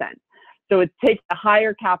 10%. So it takes a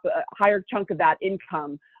higher chunk of that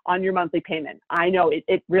income on your monthly payment. I know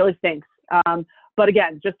it really stinks. But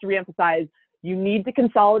again, just to reemphasize, you need to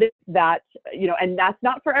consolidate that, and that's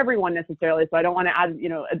not for everyone necessarily. So I don't want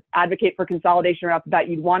to advocate for consolidation right off the bat.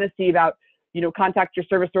 You'd want to see about, contact your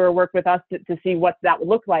servicer or work with us to see what that would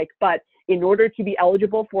look like. But in order to be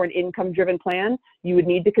eligible for an income-driven plan, you would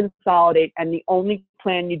need to consolidate, and the only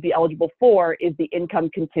plan you'd be eligible for is the income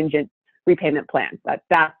contingent repayment plan.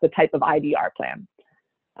 That's the type of IDR plan.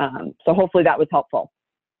 So hopefully that was helpful.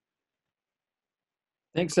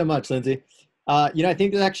 Thanks so much, Lindsay. I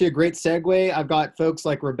think that's actually a great segue. I've got folks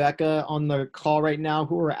like Rebecca on the call right now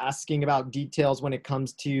who are asking about details when it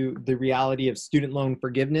comes to the reality of student loan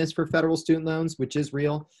forgiveness for federal student loans, which is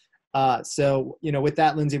real. So, with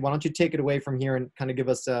that, Lindsay, why don't you take it away from here and kind of give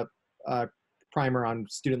us a primer on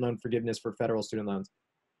student loan forgiveness for federal student loans?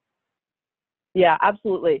 Yeah,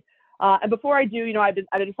 absolutely. And before I do, I've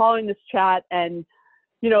been following this chat, and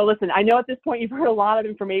listen, I know at this point you've heard a lot of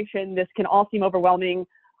information. This can all seem overwhelming.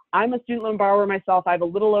 I'm a student loan borrower myself. I have a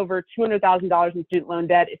little over $200,000 in student loan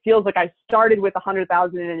debt. It feels like I started with $100,000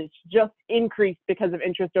 and it's just increased because of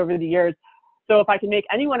interest over the years. So if I can make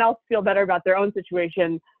anyone else feel better about their own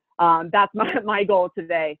situation, that's my goal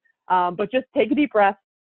today. But just take a deep breath.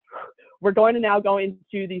 We're going to now go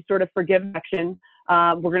into the sort of forgive section.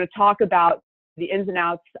 We're going to talk about the ins and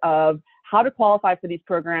outs of how to qualify for these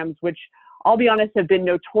programs, which I'll be honest, have been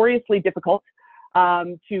notoriously difficult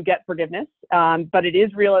to get forgiveness, but it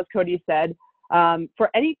is real, as Cody said. For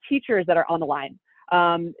any teachers that are on the line,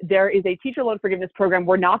 there is a teacher loan forgiveness program.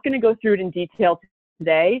 We're not going to go through it in detail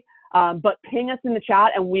today, but ping us in the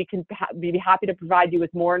chat and we can be happy to provide you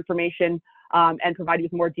with more information and provide you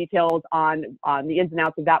with more details on the ins and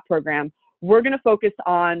outs of that program. We're going to focus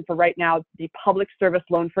on, for right now, the Public Service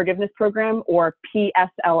Loan Forgiveness Program, or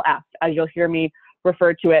PSLF, as you'll hear me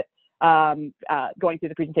refer to it going through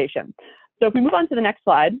the presentation. So if we move on to the next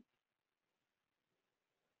slide.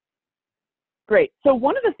 Great. So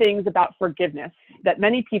one of the things about forgiveness that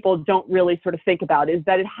many people don't really sort of think about is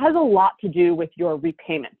that it has a lot to do with your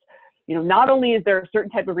repayment. Not only is there a certain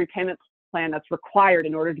type of repayment plan that's required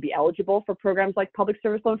in order to be eligible for programs like Public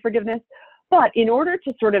Service Loan Forgiveness, but in order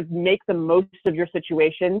to sort of make the most of your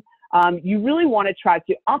situation, you really want to try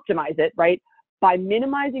to optimize it, right, by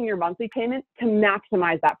minimizing your monthly payment to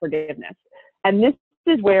maximize that forgiveness. And this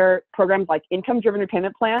is where programs like income-driven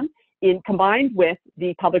repayment plan, combined with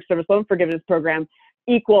the Public Service Loan Forgiveness Program,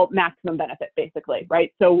 equal maximum benefit, basically,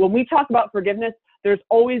 right? So when we talk about forgiveness, there's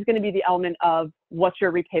always going to be the element of what's your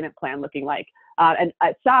repayment plan looking like. And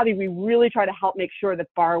at Savi, we really try to help make sure that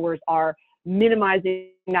borrowers are minimizing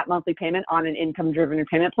that monthly payment on an income-driven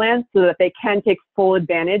repayment plan so that they can take full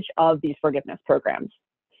advantage of these forgiveness programs.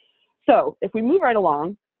 So if we move right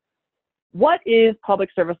along, what is Public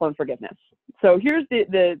Service Loan Forgiveness? So here's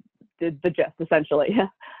the gist, essentially.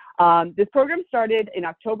 This program started in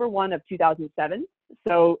October 1 of 2007.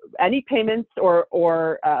 So any payments or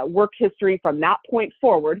work history from that point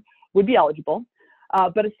forward would be eligible.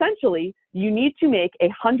 But essentially, you need to make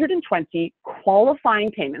 120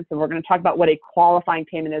 qualifying payments, and we're going to talk about what a qualifying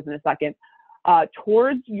payment is in a second,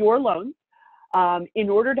 towards your loans in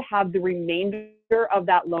order to have the remainder of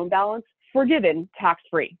that loan balance forgiven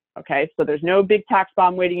tax-free. Okay, so there's no big tax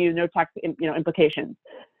bomb waiting you, no tax implications.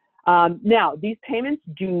 Now, these payments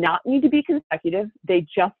do not need to be consecutive. They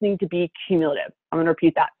just need to be cumulative. I'm going to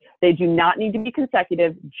repeat that. They do not need to be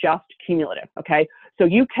consecutive, just cumulative. Okay, so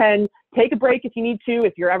you can take a break if you need to.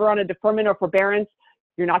 If you're ever on a deferment or forbearance,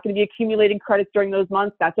 you're not going to be accumulating credits during those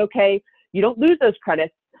months. That's okay. You don't lose those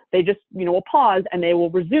credits. They just, will pause and they will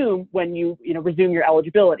resume when you, resume your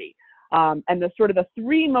eligibility. And the sort of the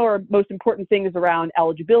three most important things around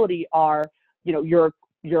eligibility are, your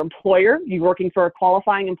employer, you're working for a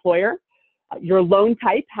qualifying employer, your loan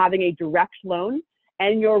type, having a direct loan,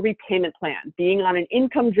 and your repayment plan, being on an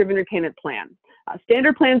income-driven repayment plan.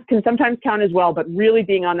 Standard plans can sometimes count as well, but really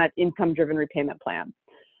being on that income-driven repayment plan.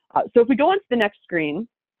 So if we go on to the next screen,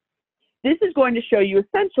 this is going to show you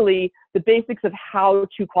essentially the basics of how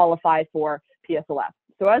to qualify for PSLF.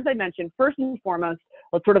 So as I mentioned, first and foremost,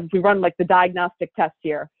 let's if we run like the diagnostic test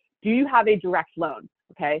here. Do you have a direct loan?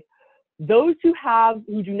 Okay. Those who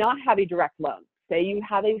do not have a direct loan, say you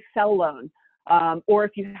have a FFEL loan, or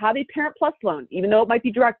if you have a Parent Plus loan, even though it might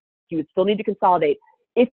be direct, you would still need to consolidate.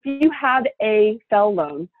 If you have a FFEL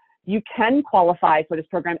loan, you can qualify for this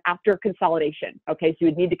program after consolidation. Okay, so you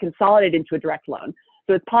would need to consolidate into a direct loan.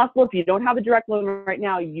 So it's possible if you don't have a direct loan right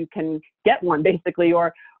now, you can get one basically,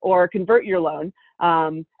 or convert your loan.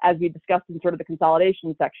 as we discussed in sort of the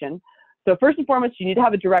consolidation section. So first and foremost, you need to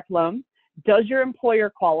have a direct loan. Does your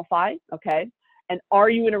employer qualify? Okay. And are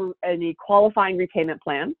you in a qualifying repayment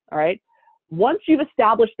plan? All right. Once you've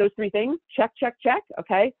established those three things, check, check, check.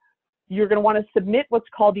 Okay. You're going to want to submit what's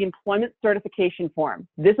called the employment certification form.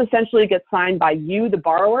 This essentially gets signed by you, the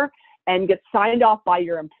borrower, and gets signed off by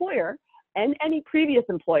your employer and any previous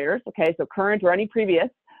employers. Okay. So current or any previous,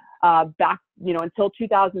 back, until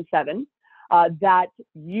 2007. That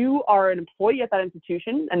you are an employee at that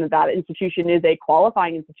institution and that institution is a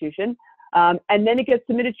qualifying institution. And then it gets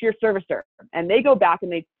submitted to your servicer and they go back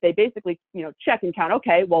and they basically, check and count,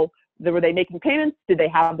 okay, well, were they making payments? Did they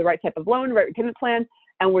have the right type of loan, right repayment plan?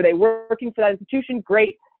 And were they working for that institution?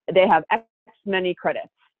 Great. They have X many credits.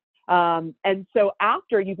 And so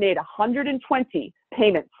after you've made 120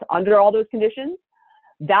 payments under all those conditions,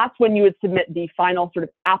 that's when you would submit the final sort of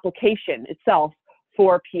application itself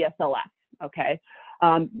for PSLF. Okay.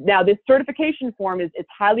 Now this certification form it's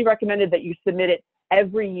highly recommended that you submit it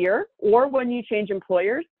every year or when you change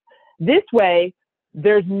employers. This way,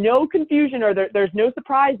 there's no confusion or there's no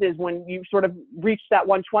surprises when you sort of reach that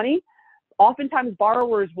 120. Oftentimes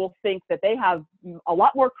borrowers will think that they have a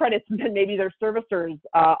lot more credits than maybe their servicers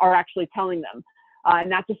are actually telling them.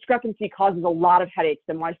 And that discrepancy causes a lot of headaches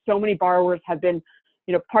and why so many borrowers have been,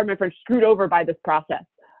 pardon my French, screwed over by this process.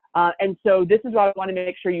 And so this is why I want to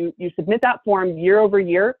make sure you submit that form year over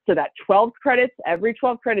year so that 12 credits, every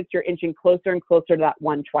 12 credits, you're inching closer and closer to that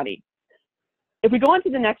 120. If we go on to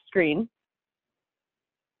the next screen.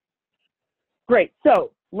 Great.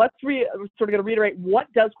 So let's we're sort of going to reiterate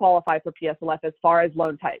what does qualify for PSLF as far as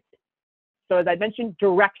loan types. So as I mentioned,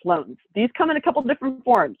 direct loans. These come in a couple different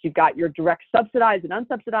forms. You've got your direct subsidized and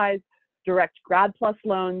unsubsidized, direct grad plus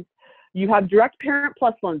loans. You have direct parent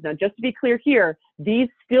plus loans. Now, just to be clear here, these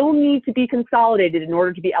still need to be consolidated in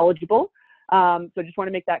order to be eligible. So just want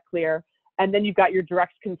to make that clear. And then you've got your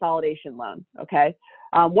direct consolidation loan, okay?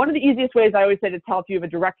 One of the easiest ways I always say to tell if you have a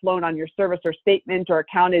direct loan on your service or statement or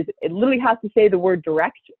account is it literally has to say the word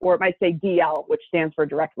direct, or it might say DL, which stands for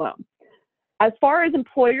direct loan. As far as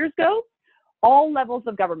employers go, all levels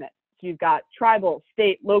of government. So you've got tribal,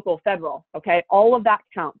 state, local, federal, okay? All of that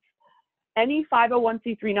counts. Any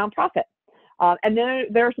 501c3 nonprofit. And then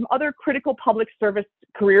there are some other critical public service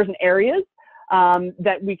careers and areas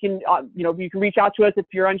that we can, you can reach out to us if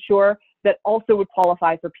you're unsure, that also would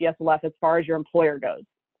qualify for PSLF as far as your employer goes.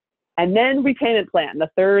 And then repayment plan,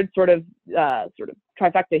 the third sort of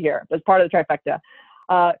trifecta here, as part of the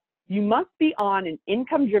trifecta. You must be on an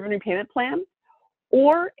income-driven repayment plan,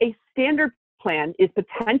 or a standard plan is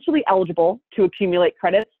potentially eligible to accumulate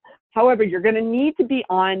credits. However, you're going to need to be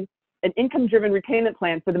on an income-driven repayment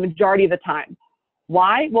plan for the majority of the time.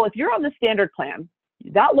 Why? Well, if you're on the standard plan,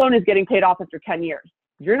 that loan is getting paid off after 10 years.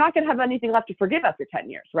 You're not going to have anything left to forgive after 10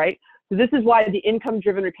 years, right? So this is why the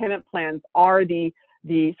income-driven repayment plans are the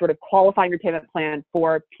sort of qualifying repayment plan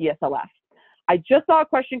for PSLF. I just saw a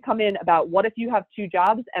question come in about what if you have two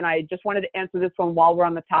jobs, and I just wanted to answer this one while we're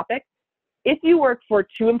on the topic. If you work for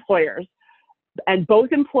two employers, and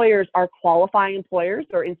both employers are qualifying employers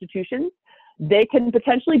or institutions, they can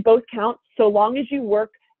potentially both count so long as you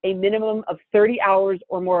work a minimum of 30 hours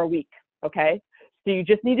or more a week, okay? So you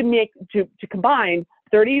just need to combine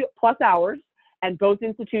 30 plus hours, and both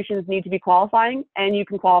institutions need to be qualifying, and you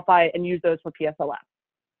can qualify and use those for PSLF.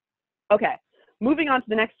 Okay, moving on to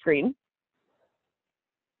the next screen.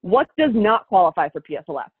 What does not qualify for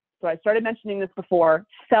PSLF? So I started mentioning this before,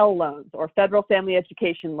 FFEL loans, or federal family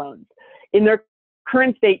education loans. In their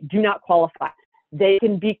current state, do not qualify. They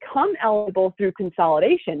can become eligible through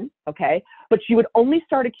consolidation, okay, but you would only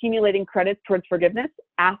start accumulating credits towards forgiveness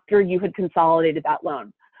after you had consolidated that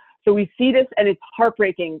loan. So we see this, and it's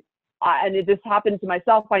heartbreaking, and this happened to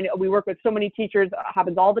myself. I know we work with so many teachers, it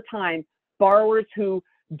happens all the time, borrowers who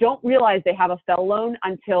don't realize they have a FFEL loan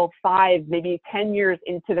until 5, maybe 10 years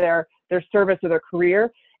into their service or their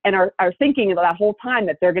career, and are thinking that whole time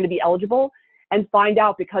that they're going to be eligible, and find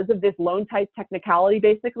out because of this loan type technicality,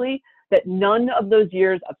 basically, that none of those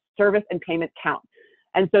years of service and payment count.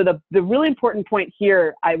 And so the really important point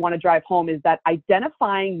here I want to drive home is that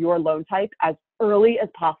identifying your loan type as early as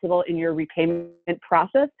possible in your repayment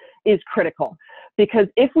process is critical. Because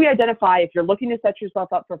if you're looking to set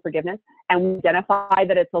yourself up for forgiveness and we identify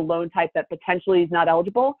that it's a loan type that potentially is not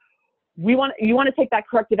eligible, you want to take that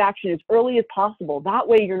corrective action as early as possible. That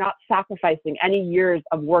way you're not sacrificing any years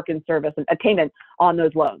of work and service and payment on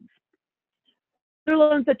those loans. Other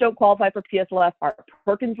loans that don't qualify for PSLF are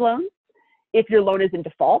Perkins loans. If your loan is in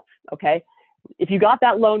default, okay, if you got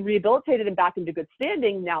that loan rehabilitated and back into good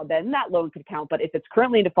standing, now then that loan could count, but if it's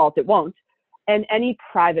currently in default, it won't. And any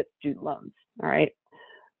private student loans, all right?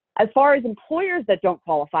 As far as employers that don't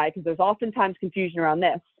qualify, because there's oftentimes confusion around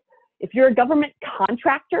this, if you're a government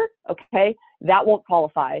contractor, okay, that won't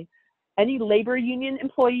qualify. Any labor union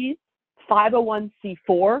employees,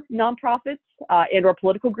 501c4 nonprofits and or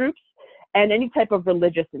political groups, and any type of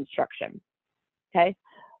religious instruction, okay?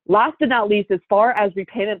 Last but not least, as far as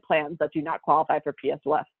repayment plans that do not qualify for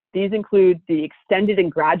PSLF, these include the extended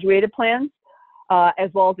and graduated plans, as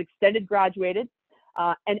well as extended graduated,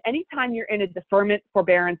 and anytime you're in a deferment,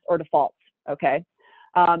 forbearance, or default, okay?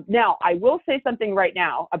 Now, I will say something right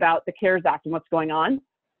now about the CARES Act and what's going on.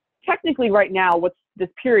 Technically, right now, what's this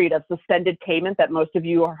period of suspended payment that most of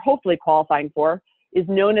you are hopefully qualifying for is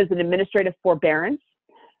known as an administrative forbearance.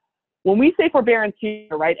 When we say forbearance here,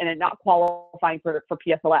 right, and it not qualifying for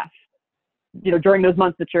PSLF, you know, during those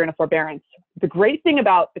months that you're in a forbearance, the great thing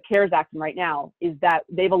about the CARES Act right now is that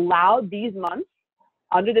they've allowed these months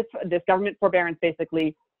under this government forbearance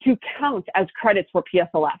basically to count as credits for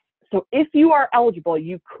PSLF. So if you are eligible,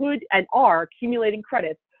 you could and are accumulating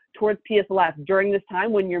credits towards PSLF during this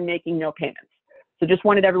time when you're making no payments. So just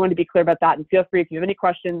wanted everyone to be clear about that, and feel free if you have any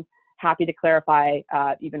questions, happy to clarify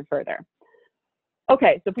even further.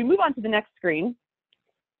 Okay, so if we move on to the next screen.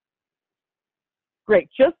 Great,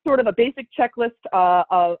 just sort of a basic checklist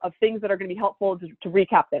of things that are going to be helpful to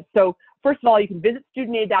recap this. So first of all, you can visit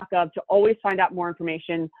studentaid.gov to always find out more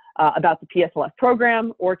information about the PSLF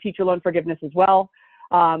program or teacher loan forgiveness as well.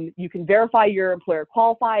 You can verify your employer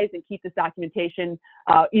qualifies and keep this documentation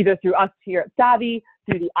either through us here at Savi,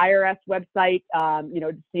 through the IRS website, you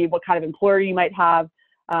know, to see what kind of employer you might have.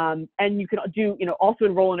 And you can do, you know, also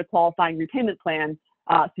enroll in a qualifying repayment plan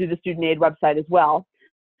through the student aid website as well.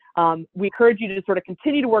 We encourage you to sort of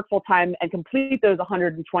continue to work full-time and complete those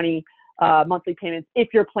 120 monthly payments if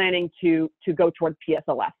you're planning to go towards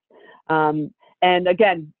PSLF. And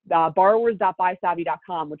again,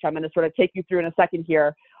 borrowers.buysavi.com, which I'm going to sort of take you through in a second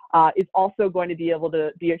here, is also going to be able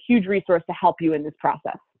to be a huge resource to help you in this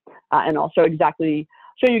process. And I'll show you exactly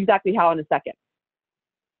how in a second.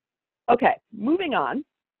 Okay, moving on.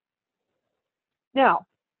 Now,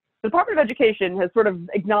 the Department of Education has sort of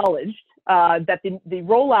acknowledged that the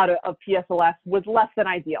rollout of PSLF was less than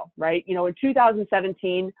ideal, right? You know, in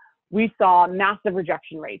 2017, we saw massive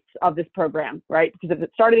rejection rates of this program, right? Because if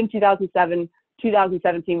it started in 2007,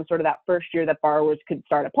 2017 was sort of that first year that borrowers could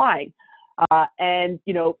start applying. And,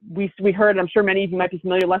 you know, we heard, and I'm sure many of you might be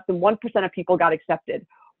familiar, less than 1% of people got accepted.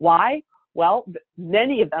 Why? Well,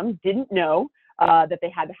 many of them didn't know that they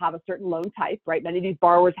had to have a certain loan type, right? Many of these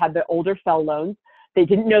borrowers had the older FFEL loans. They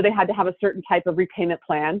didn't know they had to have a certain type of repayment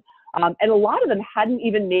plan. And a lot of them hadn't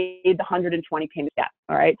even made the 120 payments yet,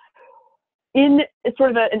 all right? In sort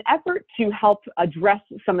of an effort to help address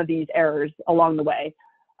some of these errors along the way,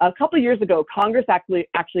 a couple of years ago, Congress actually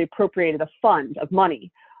appropriated a fund of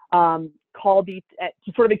money called to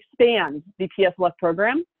sort of expand the PSLF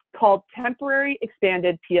program, called Temporary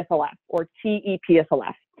Expanded PSLF, or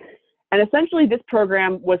TEPSLF. And essentially this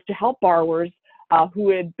program was to help borrowers who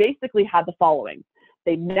had basically had the following.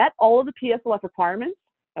 They met all of the PSLF requirements,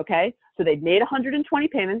 okay? So they made 120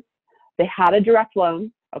 payments, they had a direct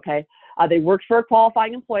loan, okay? They worked for a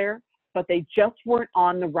qualifying employer, but they just weren't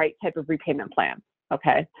on the right type of repayment plan,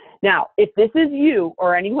 okay? Now, if this is you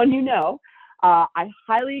or anyone you know, I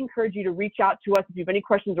highly encourage you to reach out to us if you have any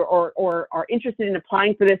questions or are interested in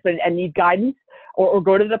applying for this and need guidance, or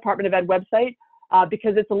go to the Department of Ed website,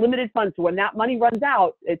 because it's a limited fund. So when that money runs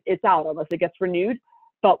out, it's out unless it gets renewed.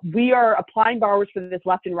 But we are applying borrowers for this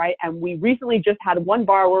left and right, and we recently just had one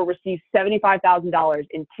borrower receive $75,000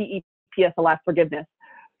 in TEPSLF forgiveness.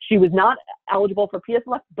 She was not eligible for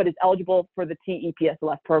PSLF, but is eligible for the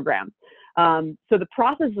TEPSLF program. So the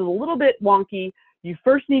process is a little bit wonky. You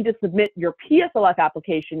first need to submit your PSLF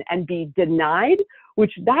application and be denied,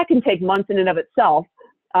 which that can take months in and of itself.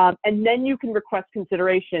 And then you can request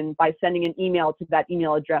consideration by sending an email to that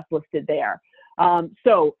email address listed there.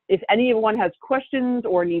 So if anyone has questions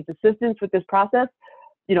or needs assistance with this process,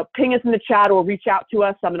 you know, ping us in the chat or reach out to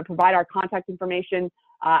us. I'm going to provide our contact information,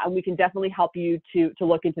 and we can definitely help you to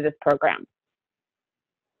look into this program.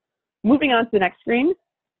 Moving on to the next screen.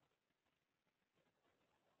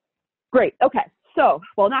 Great. Okay. So,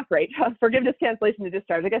 well, not great. Forgiveness, cancellation, and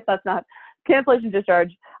discharge. I guess that's not cancellation,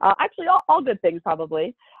 discharge. Actually, all good things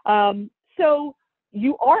probably. So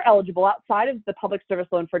you are eligible outside of the public service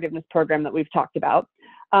loan forgiveness program that we've talked about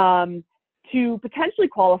to potentially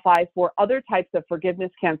qualify for other types of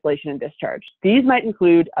forgiveness, cancellation, and discharge. These might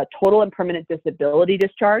include a total and permanent disability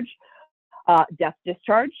discharge, death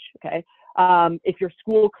discharge. Okay. If your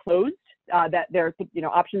school closed, that there are, you know,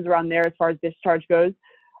 options around there as far as discharge goes.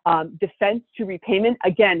 Defense to repayment.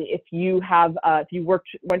 Again, if you have, if you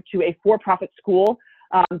went to a for-profit school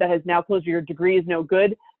that has now closed, your degree is no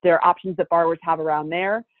good, there are options that borrowers have around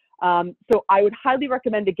there. So I would highly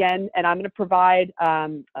recommend, again, and I'm going to provide,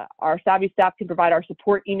 our Savi staff can provide our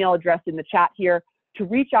support email address in the chat here to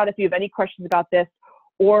reach out if you have any questions about this,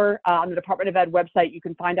 or on the Department of Ed website, you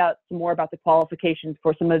can find out some more about the qualifications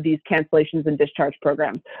for some of these cancellations and discharge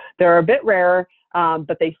programs. They're a bit rarer,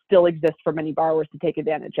 but they still exist for many borrowers to take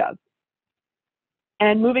advantage of.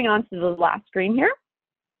 And moving on to the last screen here.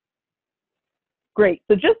 Great,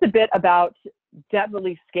 so just a bit about debt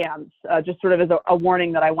relief scams, just sort of as a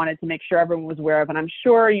warning that I wanted to make sure everyone was aware of. And I'm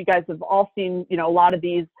sure you guys have all seen, a lot of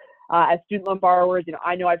these as student loan borrowers.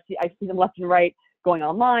 I know I've seen them left and right going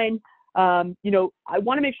online. I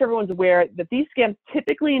want to make sure everyone's aware that these scams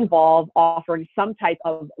typically involve offering some type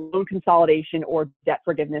of loan consolidation or debt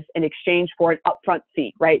forgiveness in exchange for an upfront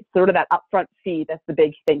fee, right? Sort of that upfront fee, that's the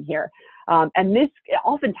big thing here. And this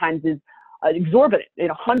oftentimes is exorbitant,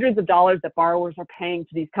 hundreds of dollars that borrowers are paying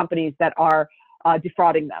to these companies that are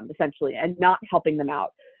defrauding them essentially and not helping them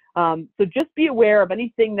out. So just be aware of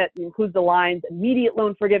anything that includes the lines immediate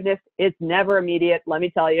loan forgiveness. It's never immediate, let me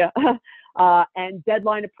tell you. And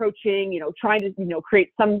deadline approaching, trying to,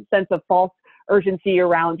 create some sense of false urgency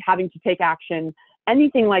around having to take action,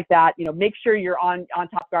 anything like that, make sure you're on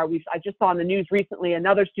top guard. I just saw in the news recently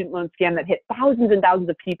another student loan scam that hit thousands and thousands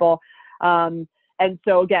of people. And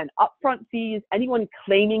so again, upfront fees, anyone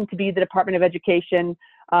claiming to be the Department of Education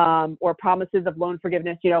or promises of loan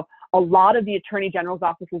forgiveness, a lot of the attorney general's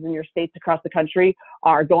offices in your states across the country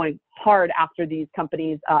are going hard after these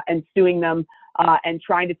companies and suing them and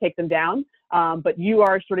trying to take them down. But you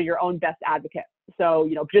are sort of your own best advocate. So,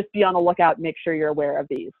 just be on the lookout and make sure you're aware of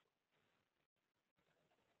these.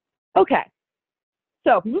 Okay,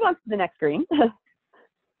 so if we move on to the next screen.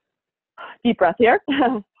 Deep breath here.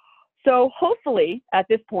 So hopefully at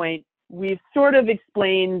this point, we've sort of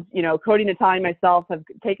explained, Cody, Natalia, and myself have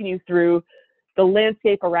taken you through the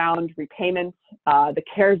landscape around repayment, the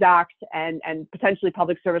CARES Act, and potentially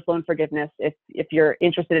public service loan forgiveness if you're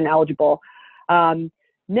interested and eligible.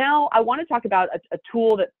 Now I want to talk about a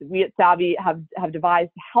tool that we at Savi have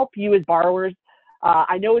devised to help you as borrowers.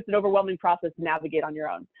 I know it's an overwhelming process to navigate on your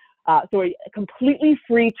own. So a completely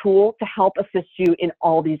free tool to help assist you in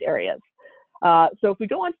all these areas. So if we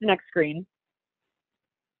go on to the next screen,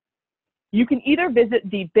 you can either visit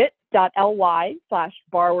the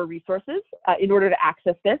bit.ly/borrower resources in order to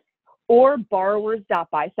access this, or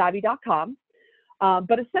borrowers.bysavi.com.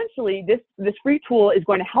 But essentially, this free tool is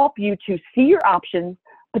going to help you to see your options,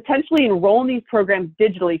 potentially enroll in these programs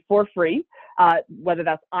digitally for free, whether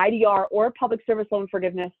that's IDR or public service loan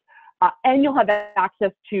forgiveness, and you'll have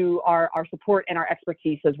access to our support and our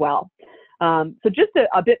expertise as well. So just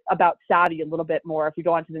a bit about Savi, a little bit more, if we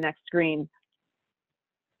go on to the next screen.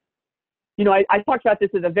 I talked about this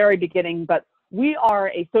at the very beginning, but we are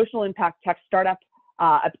a social impact tech startup,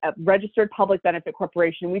 a registered public benefit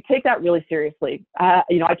corporation. We take that really seriously.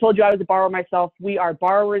 I told you I was a borrower myself. We are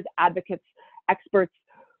borrowers, advocates, experts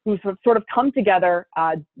who sort of come together,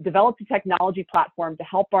 developed a technology platform to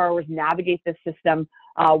help borrowers navigate this system,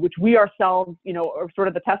 which we ourselves, are sort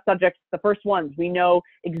of the test subjects, the first ones. We know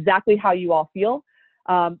exactly how you all feel.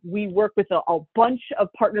 We work with a bunch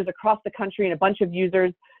of partners across the country and a bunch of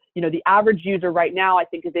users. The average user right now, I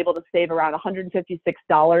think, is able to save around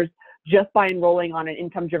 $156 just by enrolling on an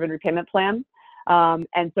income-driven repayment plan.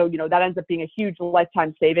 And so, that ends up being a huge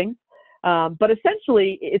lifetime savings. But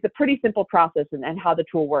essentially, it's a pretty simple process and how the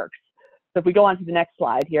tool works. So if we go on to the next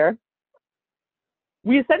slide here,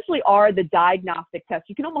 we essentially are the diagnostic test.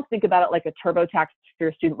 You can almost think about it like a TurboTax for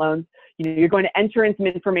your student loans. You're going to enter in some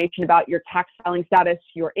information about your tax filing status,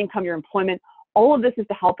 your income, your employment. All of this is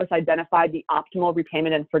to help us identify the optimal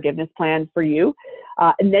repayment and forgiveness plan for you.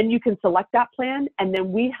 And then you can select that plan, and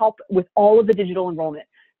then we help with all of the digital enrollment,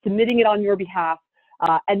 submitting it on your behalf,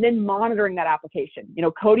 and then monitoring that application.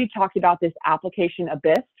 Cody talked about this application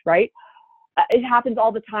abyss, right? It happens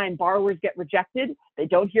all the time. Borrowers get rejected, they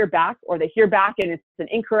don't hear back, or they hear back and it's an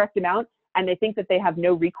incorrect amount, and they think that they have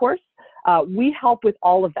no recourse. We help with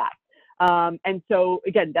all of that. And so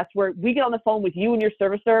again, that's where we get on the phone with you and your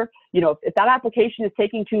servicer. If that application is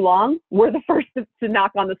taking too long, we're the first to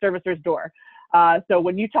knock on the servicer's door. So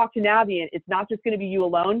when you talk to Navient, it's not just going to be you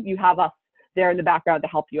alone. You have us there in the background to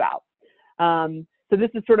help you out. So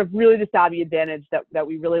this is sort of really the Savi advantage that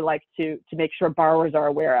we really like to make sure borrowers are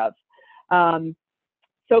aware of.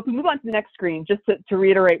 So if we move on to the next screen, just to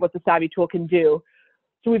reiterate what the Savi tool can do.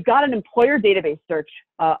 So we've got an employer database search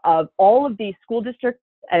of all of the school districts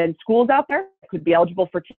and schools out there that could be eligible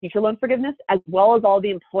for teacher loan forgiveness, as well as all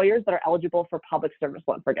the employers that are eligible for public service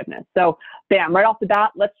loan forgiveness. So bam, right off the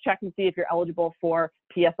bat, let's check and see if you're eligible for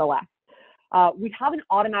PSLF. We have an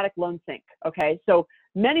automatic loan sync, okay? So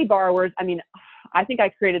many borrowers, I mean, I think I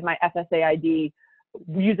created my FSA ID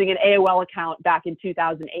using an AOL account back in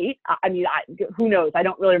 2008. I mean, who knows? I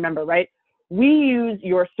don't really remember, right? We use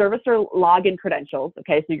your servicer login credentials,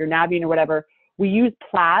 okay? So your Navient or whatever. We use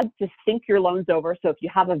Plaid to sync your loans over. So if you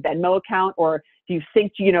have a Venmo account or if you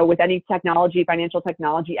synced, you know, with any technology, financial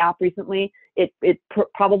technology app recently, it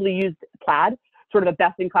probably used Plaid, sort of a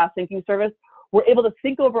best-in-class syncing service. We're able to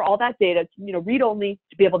sync over all that data, you know, read-only,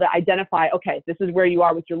 to be able to identify, okay, this is where you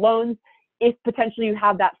are with your loans. If potentially you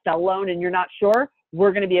have that cell loan and you're not sure,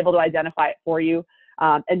 we're going to be able to identify it for you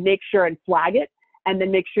and make sure and flag it, and then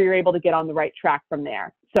make sure you're able to get on the right track from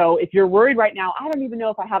there. So if you're worried right now, I don't even know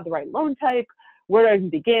if I have the right loan type, where do I even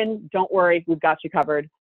begin? Don't worry, we've got you covered.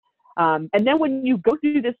 And then when you go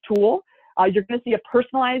through this tool, you're going to see a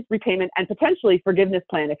personalized repayment and potentially forgiveness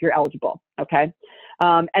plan if you're eligible, okay?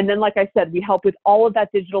 And then, like I said, we help with all of that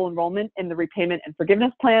digital enrollment in the repayment and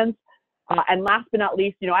forgiveness plans. And last but not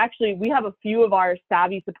least, you know, actually, we have a few of our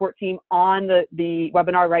Savi support team on the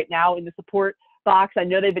webinar right now in the support box. I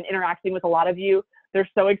know they've been interacting with a lot of you. They're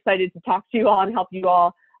so excited to talk to you all and help you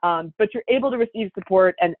all. But you're able to receive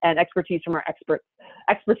support and expertise from our experts.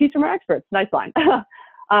 Expertise from our experts, nice line.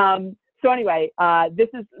 So anyway, this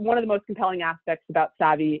is one of the most compelling aspects about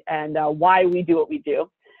Savi and why we do what we do.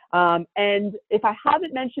 And if I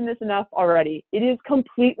haven't mentioned this enough already, it is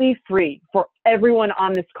completely free for everyone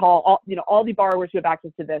on this call, all the borrowers who have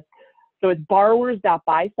access to this. So it's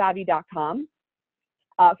borrowers.bysavi.com.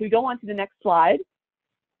 If we go on to the next slide.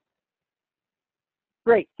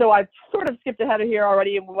 Great. So I've sort of skipped ahead of here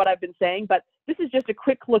already in what I've been saying, but this is just a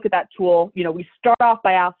quick look at that tool. You know, we start off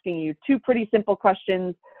by asking you two pretty simple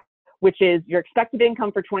questions, which is your expected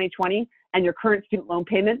income for 2020 and your current student loan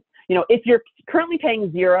payment. You know, if you're currently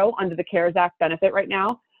paying zero under the CARES Act benefit right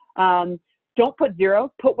now, don't put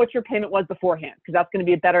zero, put what your payment was beforehand, because that's going to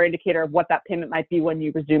be a better indicator of what that payment might be when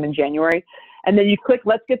you resume in January. And then you click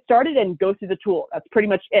Let's Get Started and go through the tool. That's pretty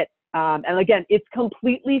much it. And again, it's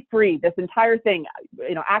completely free. This entire thing,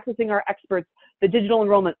 you know, accessing our experts, the digital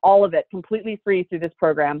enrollment, all of it completely free through this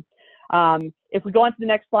program. If we go on to the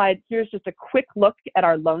next slide, here's just a quick look at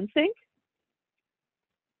our loan sync.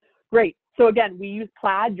 Great. So again, we use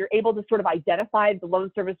Plaid. You're able to sort of identify the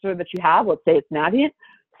loan servicer that you have. Let's say it's Navient.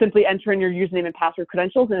 Simply enter in your username and password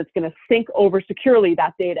credentials, and it's going to sync over securely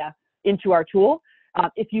that data into our tool.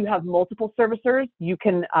 If you have multiple servicers, you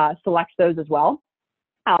can select those as well.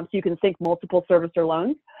 So you can sync multiple servicer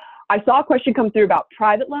loans. I saw a question come through about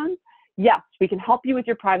private loans. Yes, we can help you with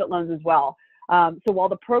your private loans as well. So while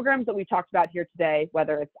the programs that we talked about here today,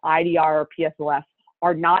 whether it's IDR or PSLF,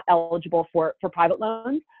 are not eligible for private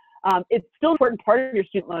loans, it's still an important part of your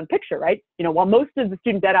student loan picture, right? You know, while most of the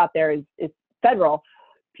student debt out there is federal,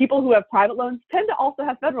 people who have private loans tend to also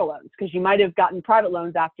have federal loans, because you might have gotten private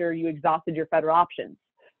loans after you exhausted your federal options.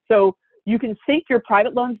 So you can sync your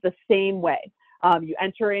private loans the same way. You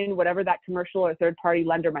enter in whatever that commercial or third-party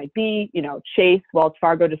lender might be, you know, Chase, Wells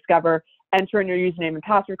Fargo, Discover, enter in your username and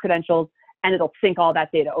password credentials, and it'll sync all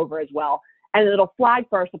that data over as well. And it'll flag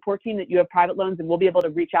for our support team that you have private loans, and we'll be able to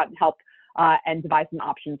reach out and help and devise some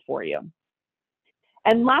options for you.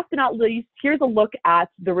 And last but not least, here's a look at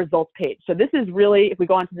the results page. So this is really, if we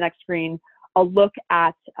go on to the next screen, a look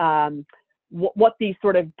at what the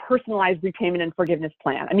sort of personalized repayment and forgiveness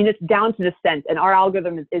plan. I mean, it's down to the cent, and our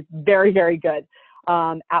algorithm is very, very good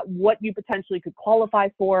at what you potentially could qualify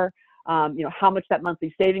for, you know, how much that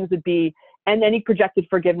monthly savings would be, and any projected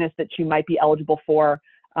forgiveness that you might be eligible for,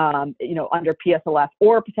 you know, under PSLF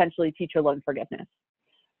or potentially teacher loan forgiveness.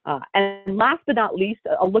 And last but not least,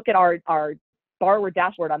 a look at our borrower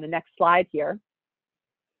dashboard on the next slide here.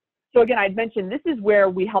 So again, I'd mentioned this is where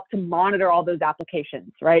we help to monitor all those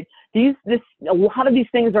applications, right? A lot of these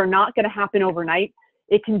things are not going to happen overnight.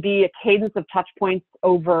 It can be a cadence of touch points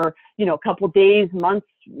over, you know, a couple of days, months,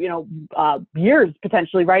 you know, years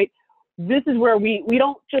potentially, right? This is where we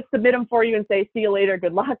don't just submit them for you and say, see you later,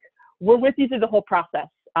 good luck. We're with you through the whole process.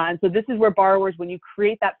 And so this is where borrowers, when you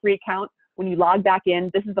create that free account, when you log back in,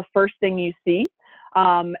 this is the first thing you see.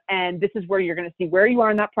 And this is where you're going to see where you are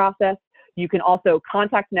in that process. You can also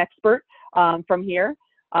contact an expert from here,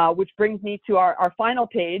 which brings me to our final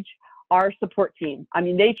page, our support team. I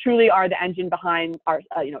mean, they truly are the engine behind our,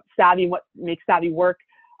 you know, Savi, what makes Savi work.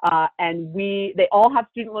 And they all have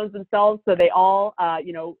student loans themselves, so they all,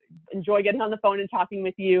 you know, enjoy getting on the phone and talking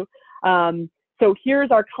with you. So here's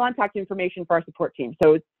our contact information for our support team.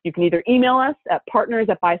 So you can either email us at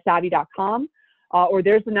partners@bysavi.com. or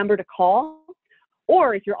there's the number to call.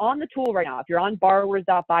 Or if you're on the tool right now, if you're on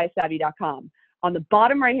borrowers.buysavvy.com, on the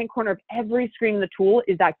bottom right-hand corner of every screen in the tool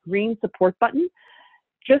is that green support button.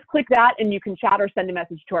 Just click that and you can chat or send a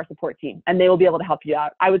message to our support team and they will be able to help you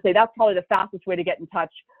out. I would say that's probably the fastest way to get in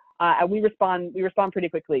touch. And we respond pretty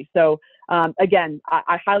quickly. So again,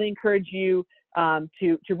 I highly encourage you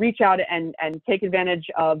to reach out and take advantage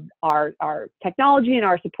of our technology and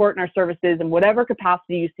our support and our services in whatever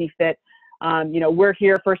capacity you see fit. We're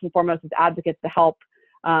here first and foremost as advocates to help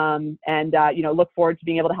look forward to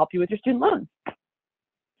being able to help you with your student loans.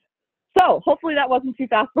 So hopefully that wasn't too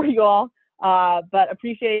fast for you all, but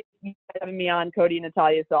appreciate you having me on, Cody and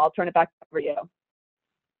Natalia. So I'll turn it back over to you.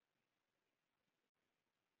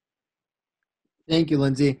 Thank you,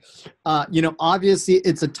 Lindsay. Obviously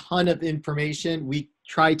it's a ton of information. We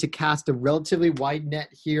try to cast a relatively wide net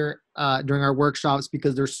here during our workshops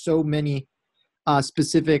because there's so many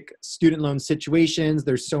specific student loan situations.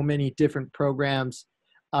 There's so many different programs.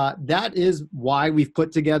 That is why we've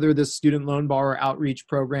put together this student loan borrower outreach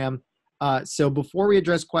program. So before we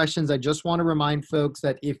address questions, I just want to remind folks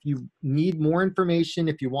that if you need more information,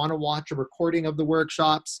 if you want to watch a recording of the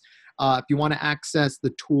workshops, if you want to access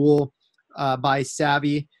the tool by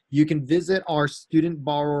Savi, you can visit our student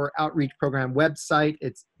borrower outreach program website.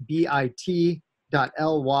 It's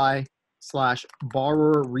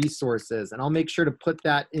bit.ly/borrower resources. And I'll make sure to put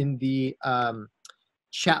that in the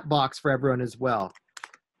chat box for everyone as well.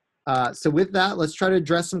 So with that, let's try to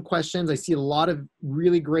address some questions. I see a lot of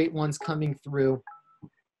really great ones coming through.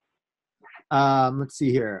 Let's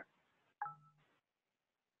see here.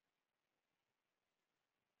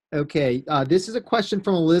 Okay, this is a question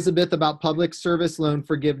from Elizabeth about public service loan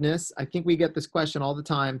forgiveness. I think we get this question all the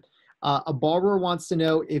time. A borrower wants to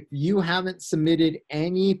know if you haven't submitted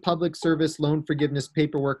any public service loan forgiveness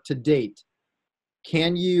paperwork to date,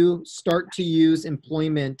 can you start to use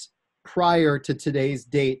employment prior to today's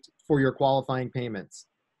date for your qualifying payments?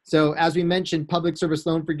 So as we mentioned, public service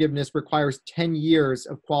loan forgiveness requires 10 years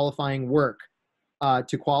of qualifying work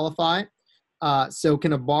to qualify. So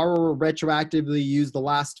can a borrower retroactively use the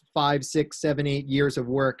last 5, 6, 7, 8 years of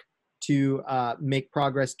work to make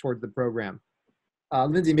progress towards the program?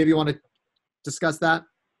 Lindsay, maybe you want to discuss that?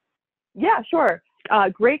 Yeah, sure.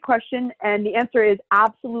 Great question. And the answer is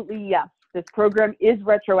absolutely yes. This program is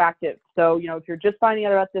retroactive. So, if you're just finding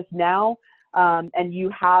out about this now and you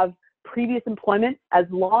have previous employment, as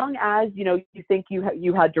long as, you think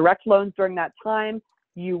you had direct loans during that time,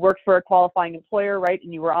 you worked for a qualifying employer, right,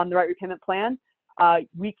 and you were on the right repayment plan,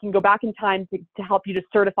 we can go back in time to help you to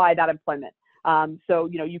certify that employment. So,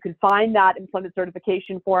 you can find that employment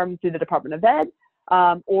certification form through the Department of Ed,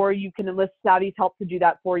 or you can enlist Savi's help to do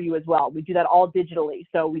that for you as well. We do that all digitally.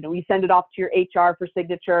 So, we send it off to your HR for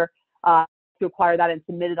signature to acquire that and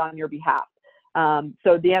submit it on your behalf.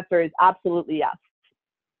 So the answer is absolutely yes.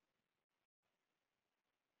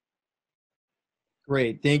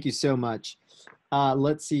 Great, thank you so much.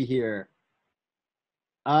 Let's see here.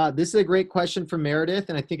 This is a great question from Meredith,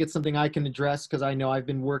 and I think it's something I can address because I know I've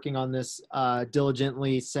been working on this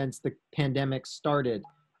diligently since the pandemic started.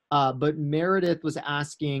 But Meredith was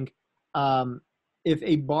asking if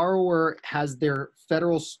a borrower has their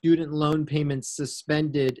federal student loan payments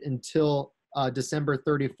suspended until December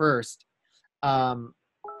 31st,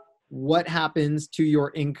 what happens to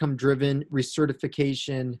your income-driven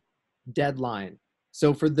recertification deadline?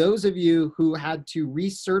 So for those of you who had to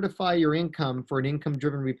recertify your income for an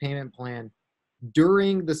income-driven repayment plan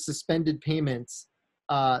during the suspended payments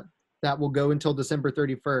that will go until December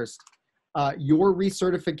 31st, your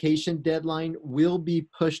recertification deadline will be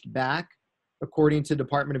pushed back according to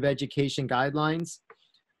Department of Education guidelines.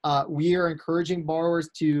 We are encouraging borrowers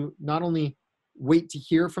to not only wait to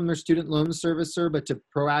hear from their student loan servicer, but to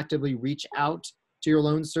proactively reach out to your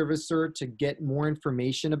loan servicer to get more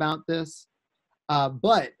information about this.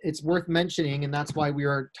 But it's worth mentioning, and that's why we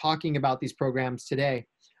are talking about these programs today,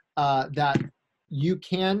 that you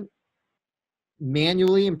can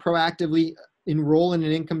manually and proactively enroll in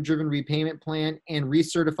an income-driven repayment plan and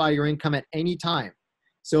recertify your income at any time.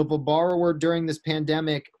 So if a borrower during this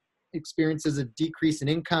pandemic experiences a decrease in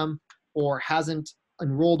income or hasn't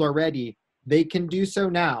enrolled already, they can do so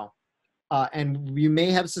now. And you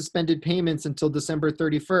may have suspended payments until December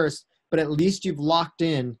 31st, but at least you've locked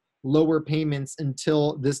in lower payments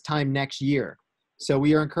until this time next year. So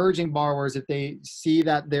we are encouraging borrowers, if they see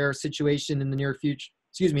that their situation in the near future,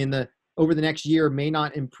 over the next year may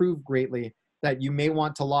not improve greatly, that you may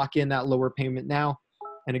want to lock in that lower payment now.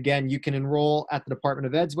 And again, you can enroll at the Department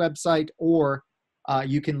of Ed's website, or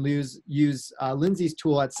you can use Lindsay's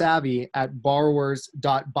tool at Savi at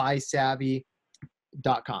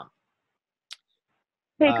borrowers.buysavvy.com.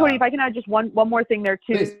 Hey, Cody, if I can add just one more thing there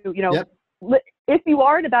too. Please. You know, Yep. if you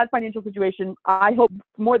are in a bad financial situation, I hope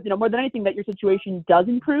more than anything that your situation does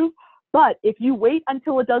improve. But if you wait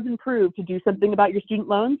until it does improve to do something about your student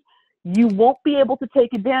loans, you won't be able to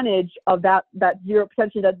take advantage of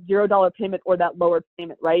potentially that $0 payment or that lower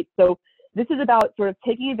payment, right? So this is about sort of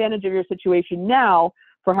taking advantage of your situation now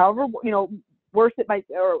for however, worse it might,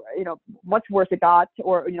 or, much worse it got,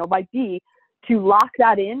 or, might be, to lock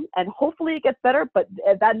that in, and hopefully it gets better, but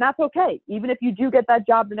that's okay. Even if you do get that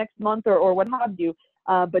job the next month or what have you,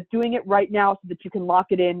 but doing it right now so that you can lock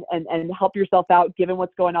it in and help yourself out given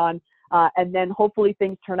what's going on. And then hopefully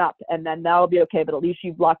things turn up, and then that'll be okay, but at least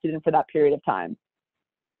you've locked it in for that period of time.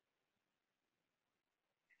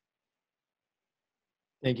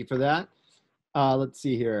 Thank you for that. Let's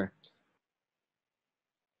see here.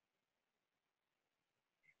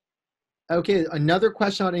 Okay, another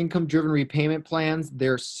question on income-driven repayment plans.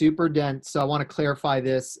 They're super dense, so I want to clarify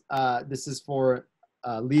this. This is for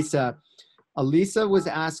Lisa. Lisa was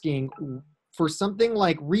asking, for something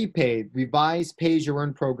like Repay, Revised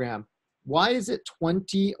Pay-As-You-Earn program, why is it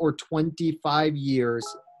 20 or 25 years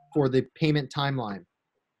for the payment timeline?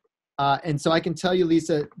 And so I can tell you,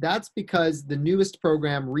 Lisa, that's because the newest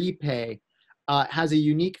program, Repay, has a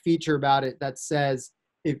unique feature about it that says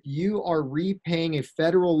if you are repaying a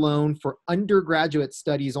federal loan for undergraduate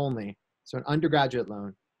studies only, so an undergraduate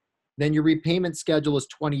loan, then your repayment schedule is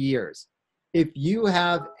 20 years. If you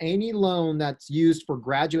have any loan that's used for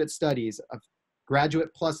graduate studies, a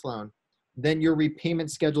graduate plus loan, then your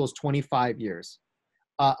repayment schedule is 25 years.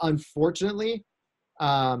 Unfortunately,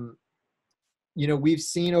 we've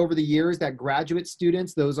seen over the years that graduate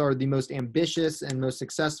students, those are the most ambitious and most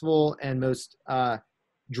successful and most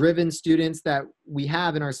driven students that we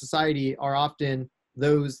have in our society, are often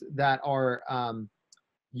those that are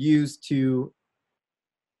used to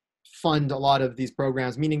fund a lot of these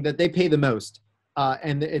programs, meaning that they pay the most,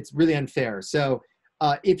 and it's really unfair. So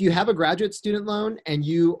if you have a graduate student loan and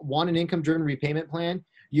you want an income-driven repayment plan,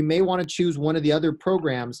 you may want to choose one of the other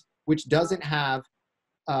programs which doesn't have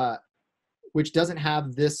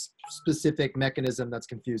this specific mechanism that's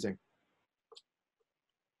confusing.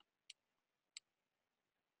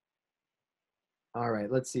 All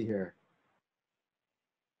right, let's see here.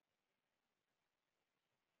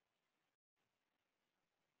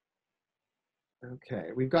 Okay,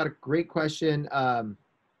 we've got a great question.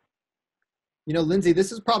 Lindsay,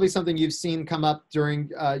 this is probably something you've seen come up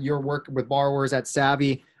during your work with borrowers at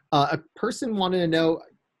Savi. A person wanted to know,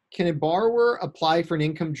 can a borrower apply for an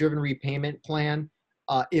income-driven repayment plan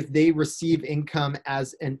if they receive income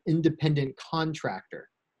as an independent contractor?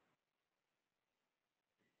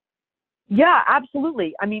 Yeah,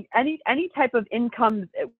 absolutely. I mean, any type of income,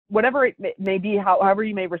 whatever it may be, however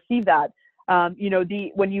you may receive that,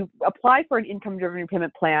 when you apply for an income-driven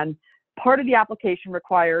repayment plan, part of the application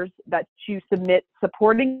requires that you submit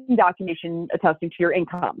supporting documentation attesting to your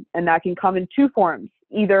income, and that can come in two forms: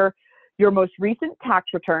 either your most recent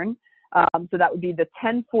tax return, so that would be the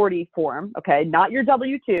 1040 form, okay, not your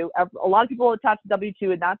W-2. A lot of people attach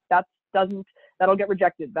W-2, and that'll get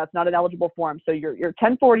rejected. That's not an eligible form. So your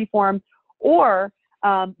 1040 form, or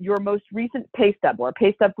your most recent pay stub, or a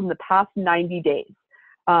pay stub from the past 90 days.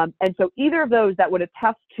 And so either of those that would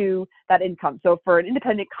attest to that income. So for an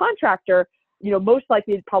independent contractor, most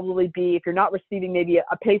likely it'd probably be, if you're not receiving maybe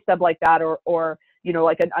a pay stub like that, or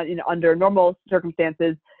like under normal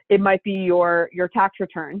circumstances, it might be your tax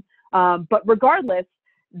return. But regardless,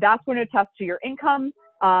 that's going to attest to your income,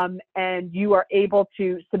 and you are able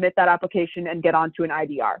to submit that application and get onto an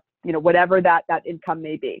IDR, whatever that income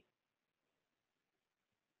may be.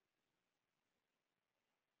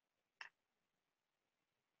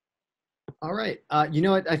 All right. You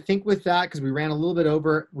know what? I think with that, because we ran a little bit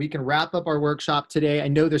over, we can wrap up our workshop today. I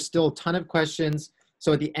know there's still a ton of questions.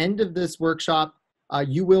 So at the end of this workshop,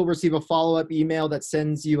 you will receive a follow-up email that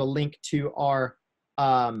sends you a link to our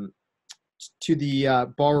to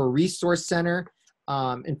the Borrower Resource Center.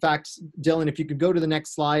 In fact, Dylan, if you could go to the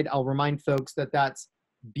next slide, I'll remind folks that that's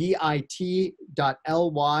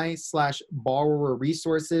bit.ly/borrower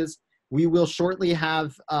resources. We will shortly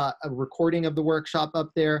have a recording of the workshop up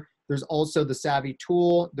there. There's also the Savi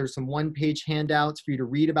tool. There's some one-page handouts for you to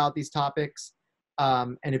read about these topics.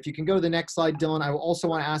 And if you can go to the next slide, Dylan, I will also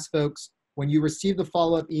want to ask folks, when you receive the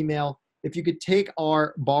follow-up email, if you could take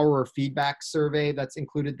our borrower feedback survey that's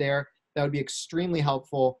included there, that would be extremely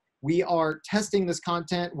helpful. We are testing this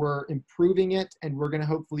content, we're improving it, and we're going to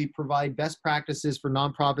hopefully provide best practices for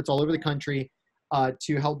nonprofits all over the country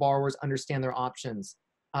to help borrowers understand their options.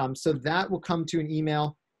 So that will come to an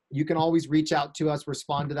email. You can always reach out to us,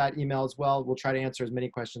 respond to that email as well. We'll try to answer as many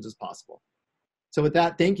questions as possible. So with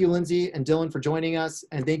that, thank you, Lindsay and Dylan, for joining us.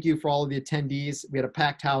 And thank you for all of the attendees. We had a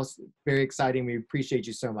packed house, very exciting. We appreciate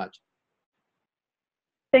you so much.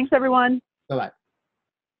 Thanks, everyone. Bye-bye.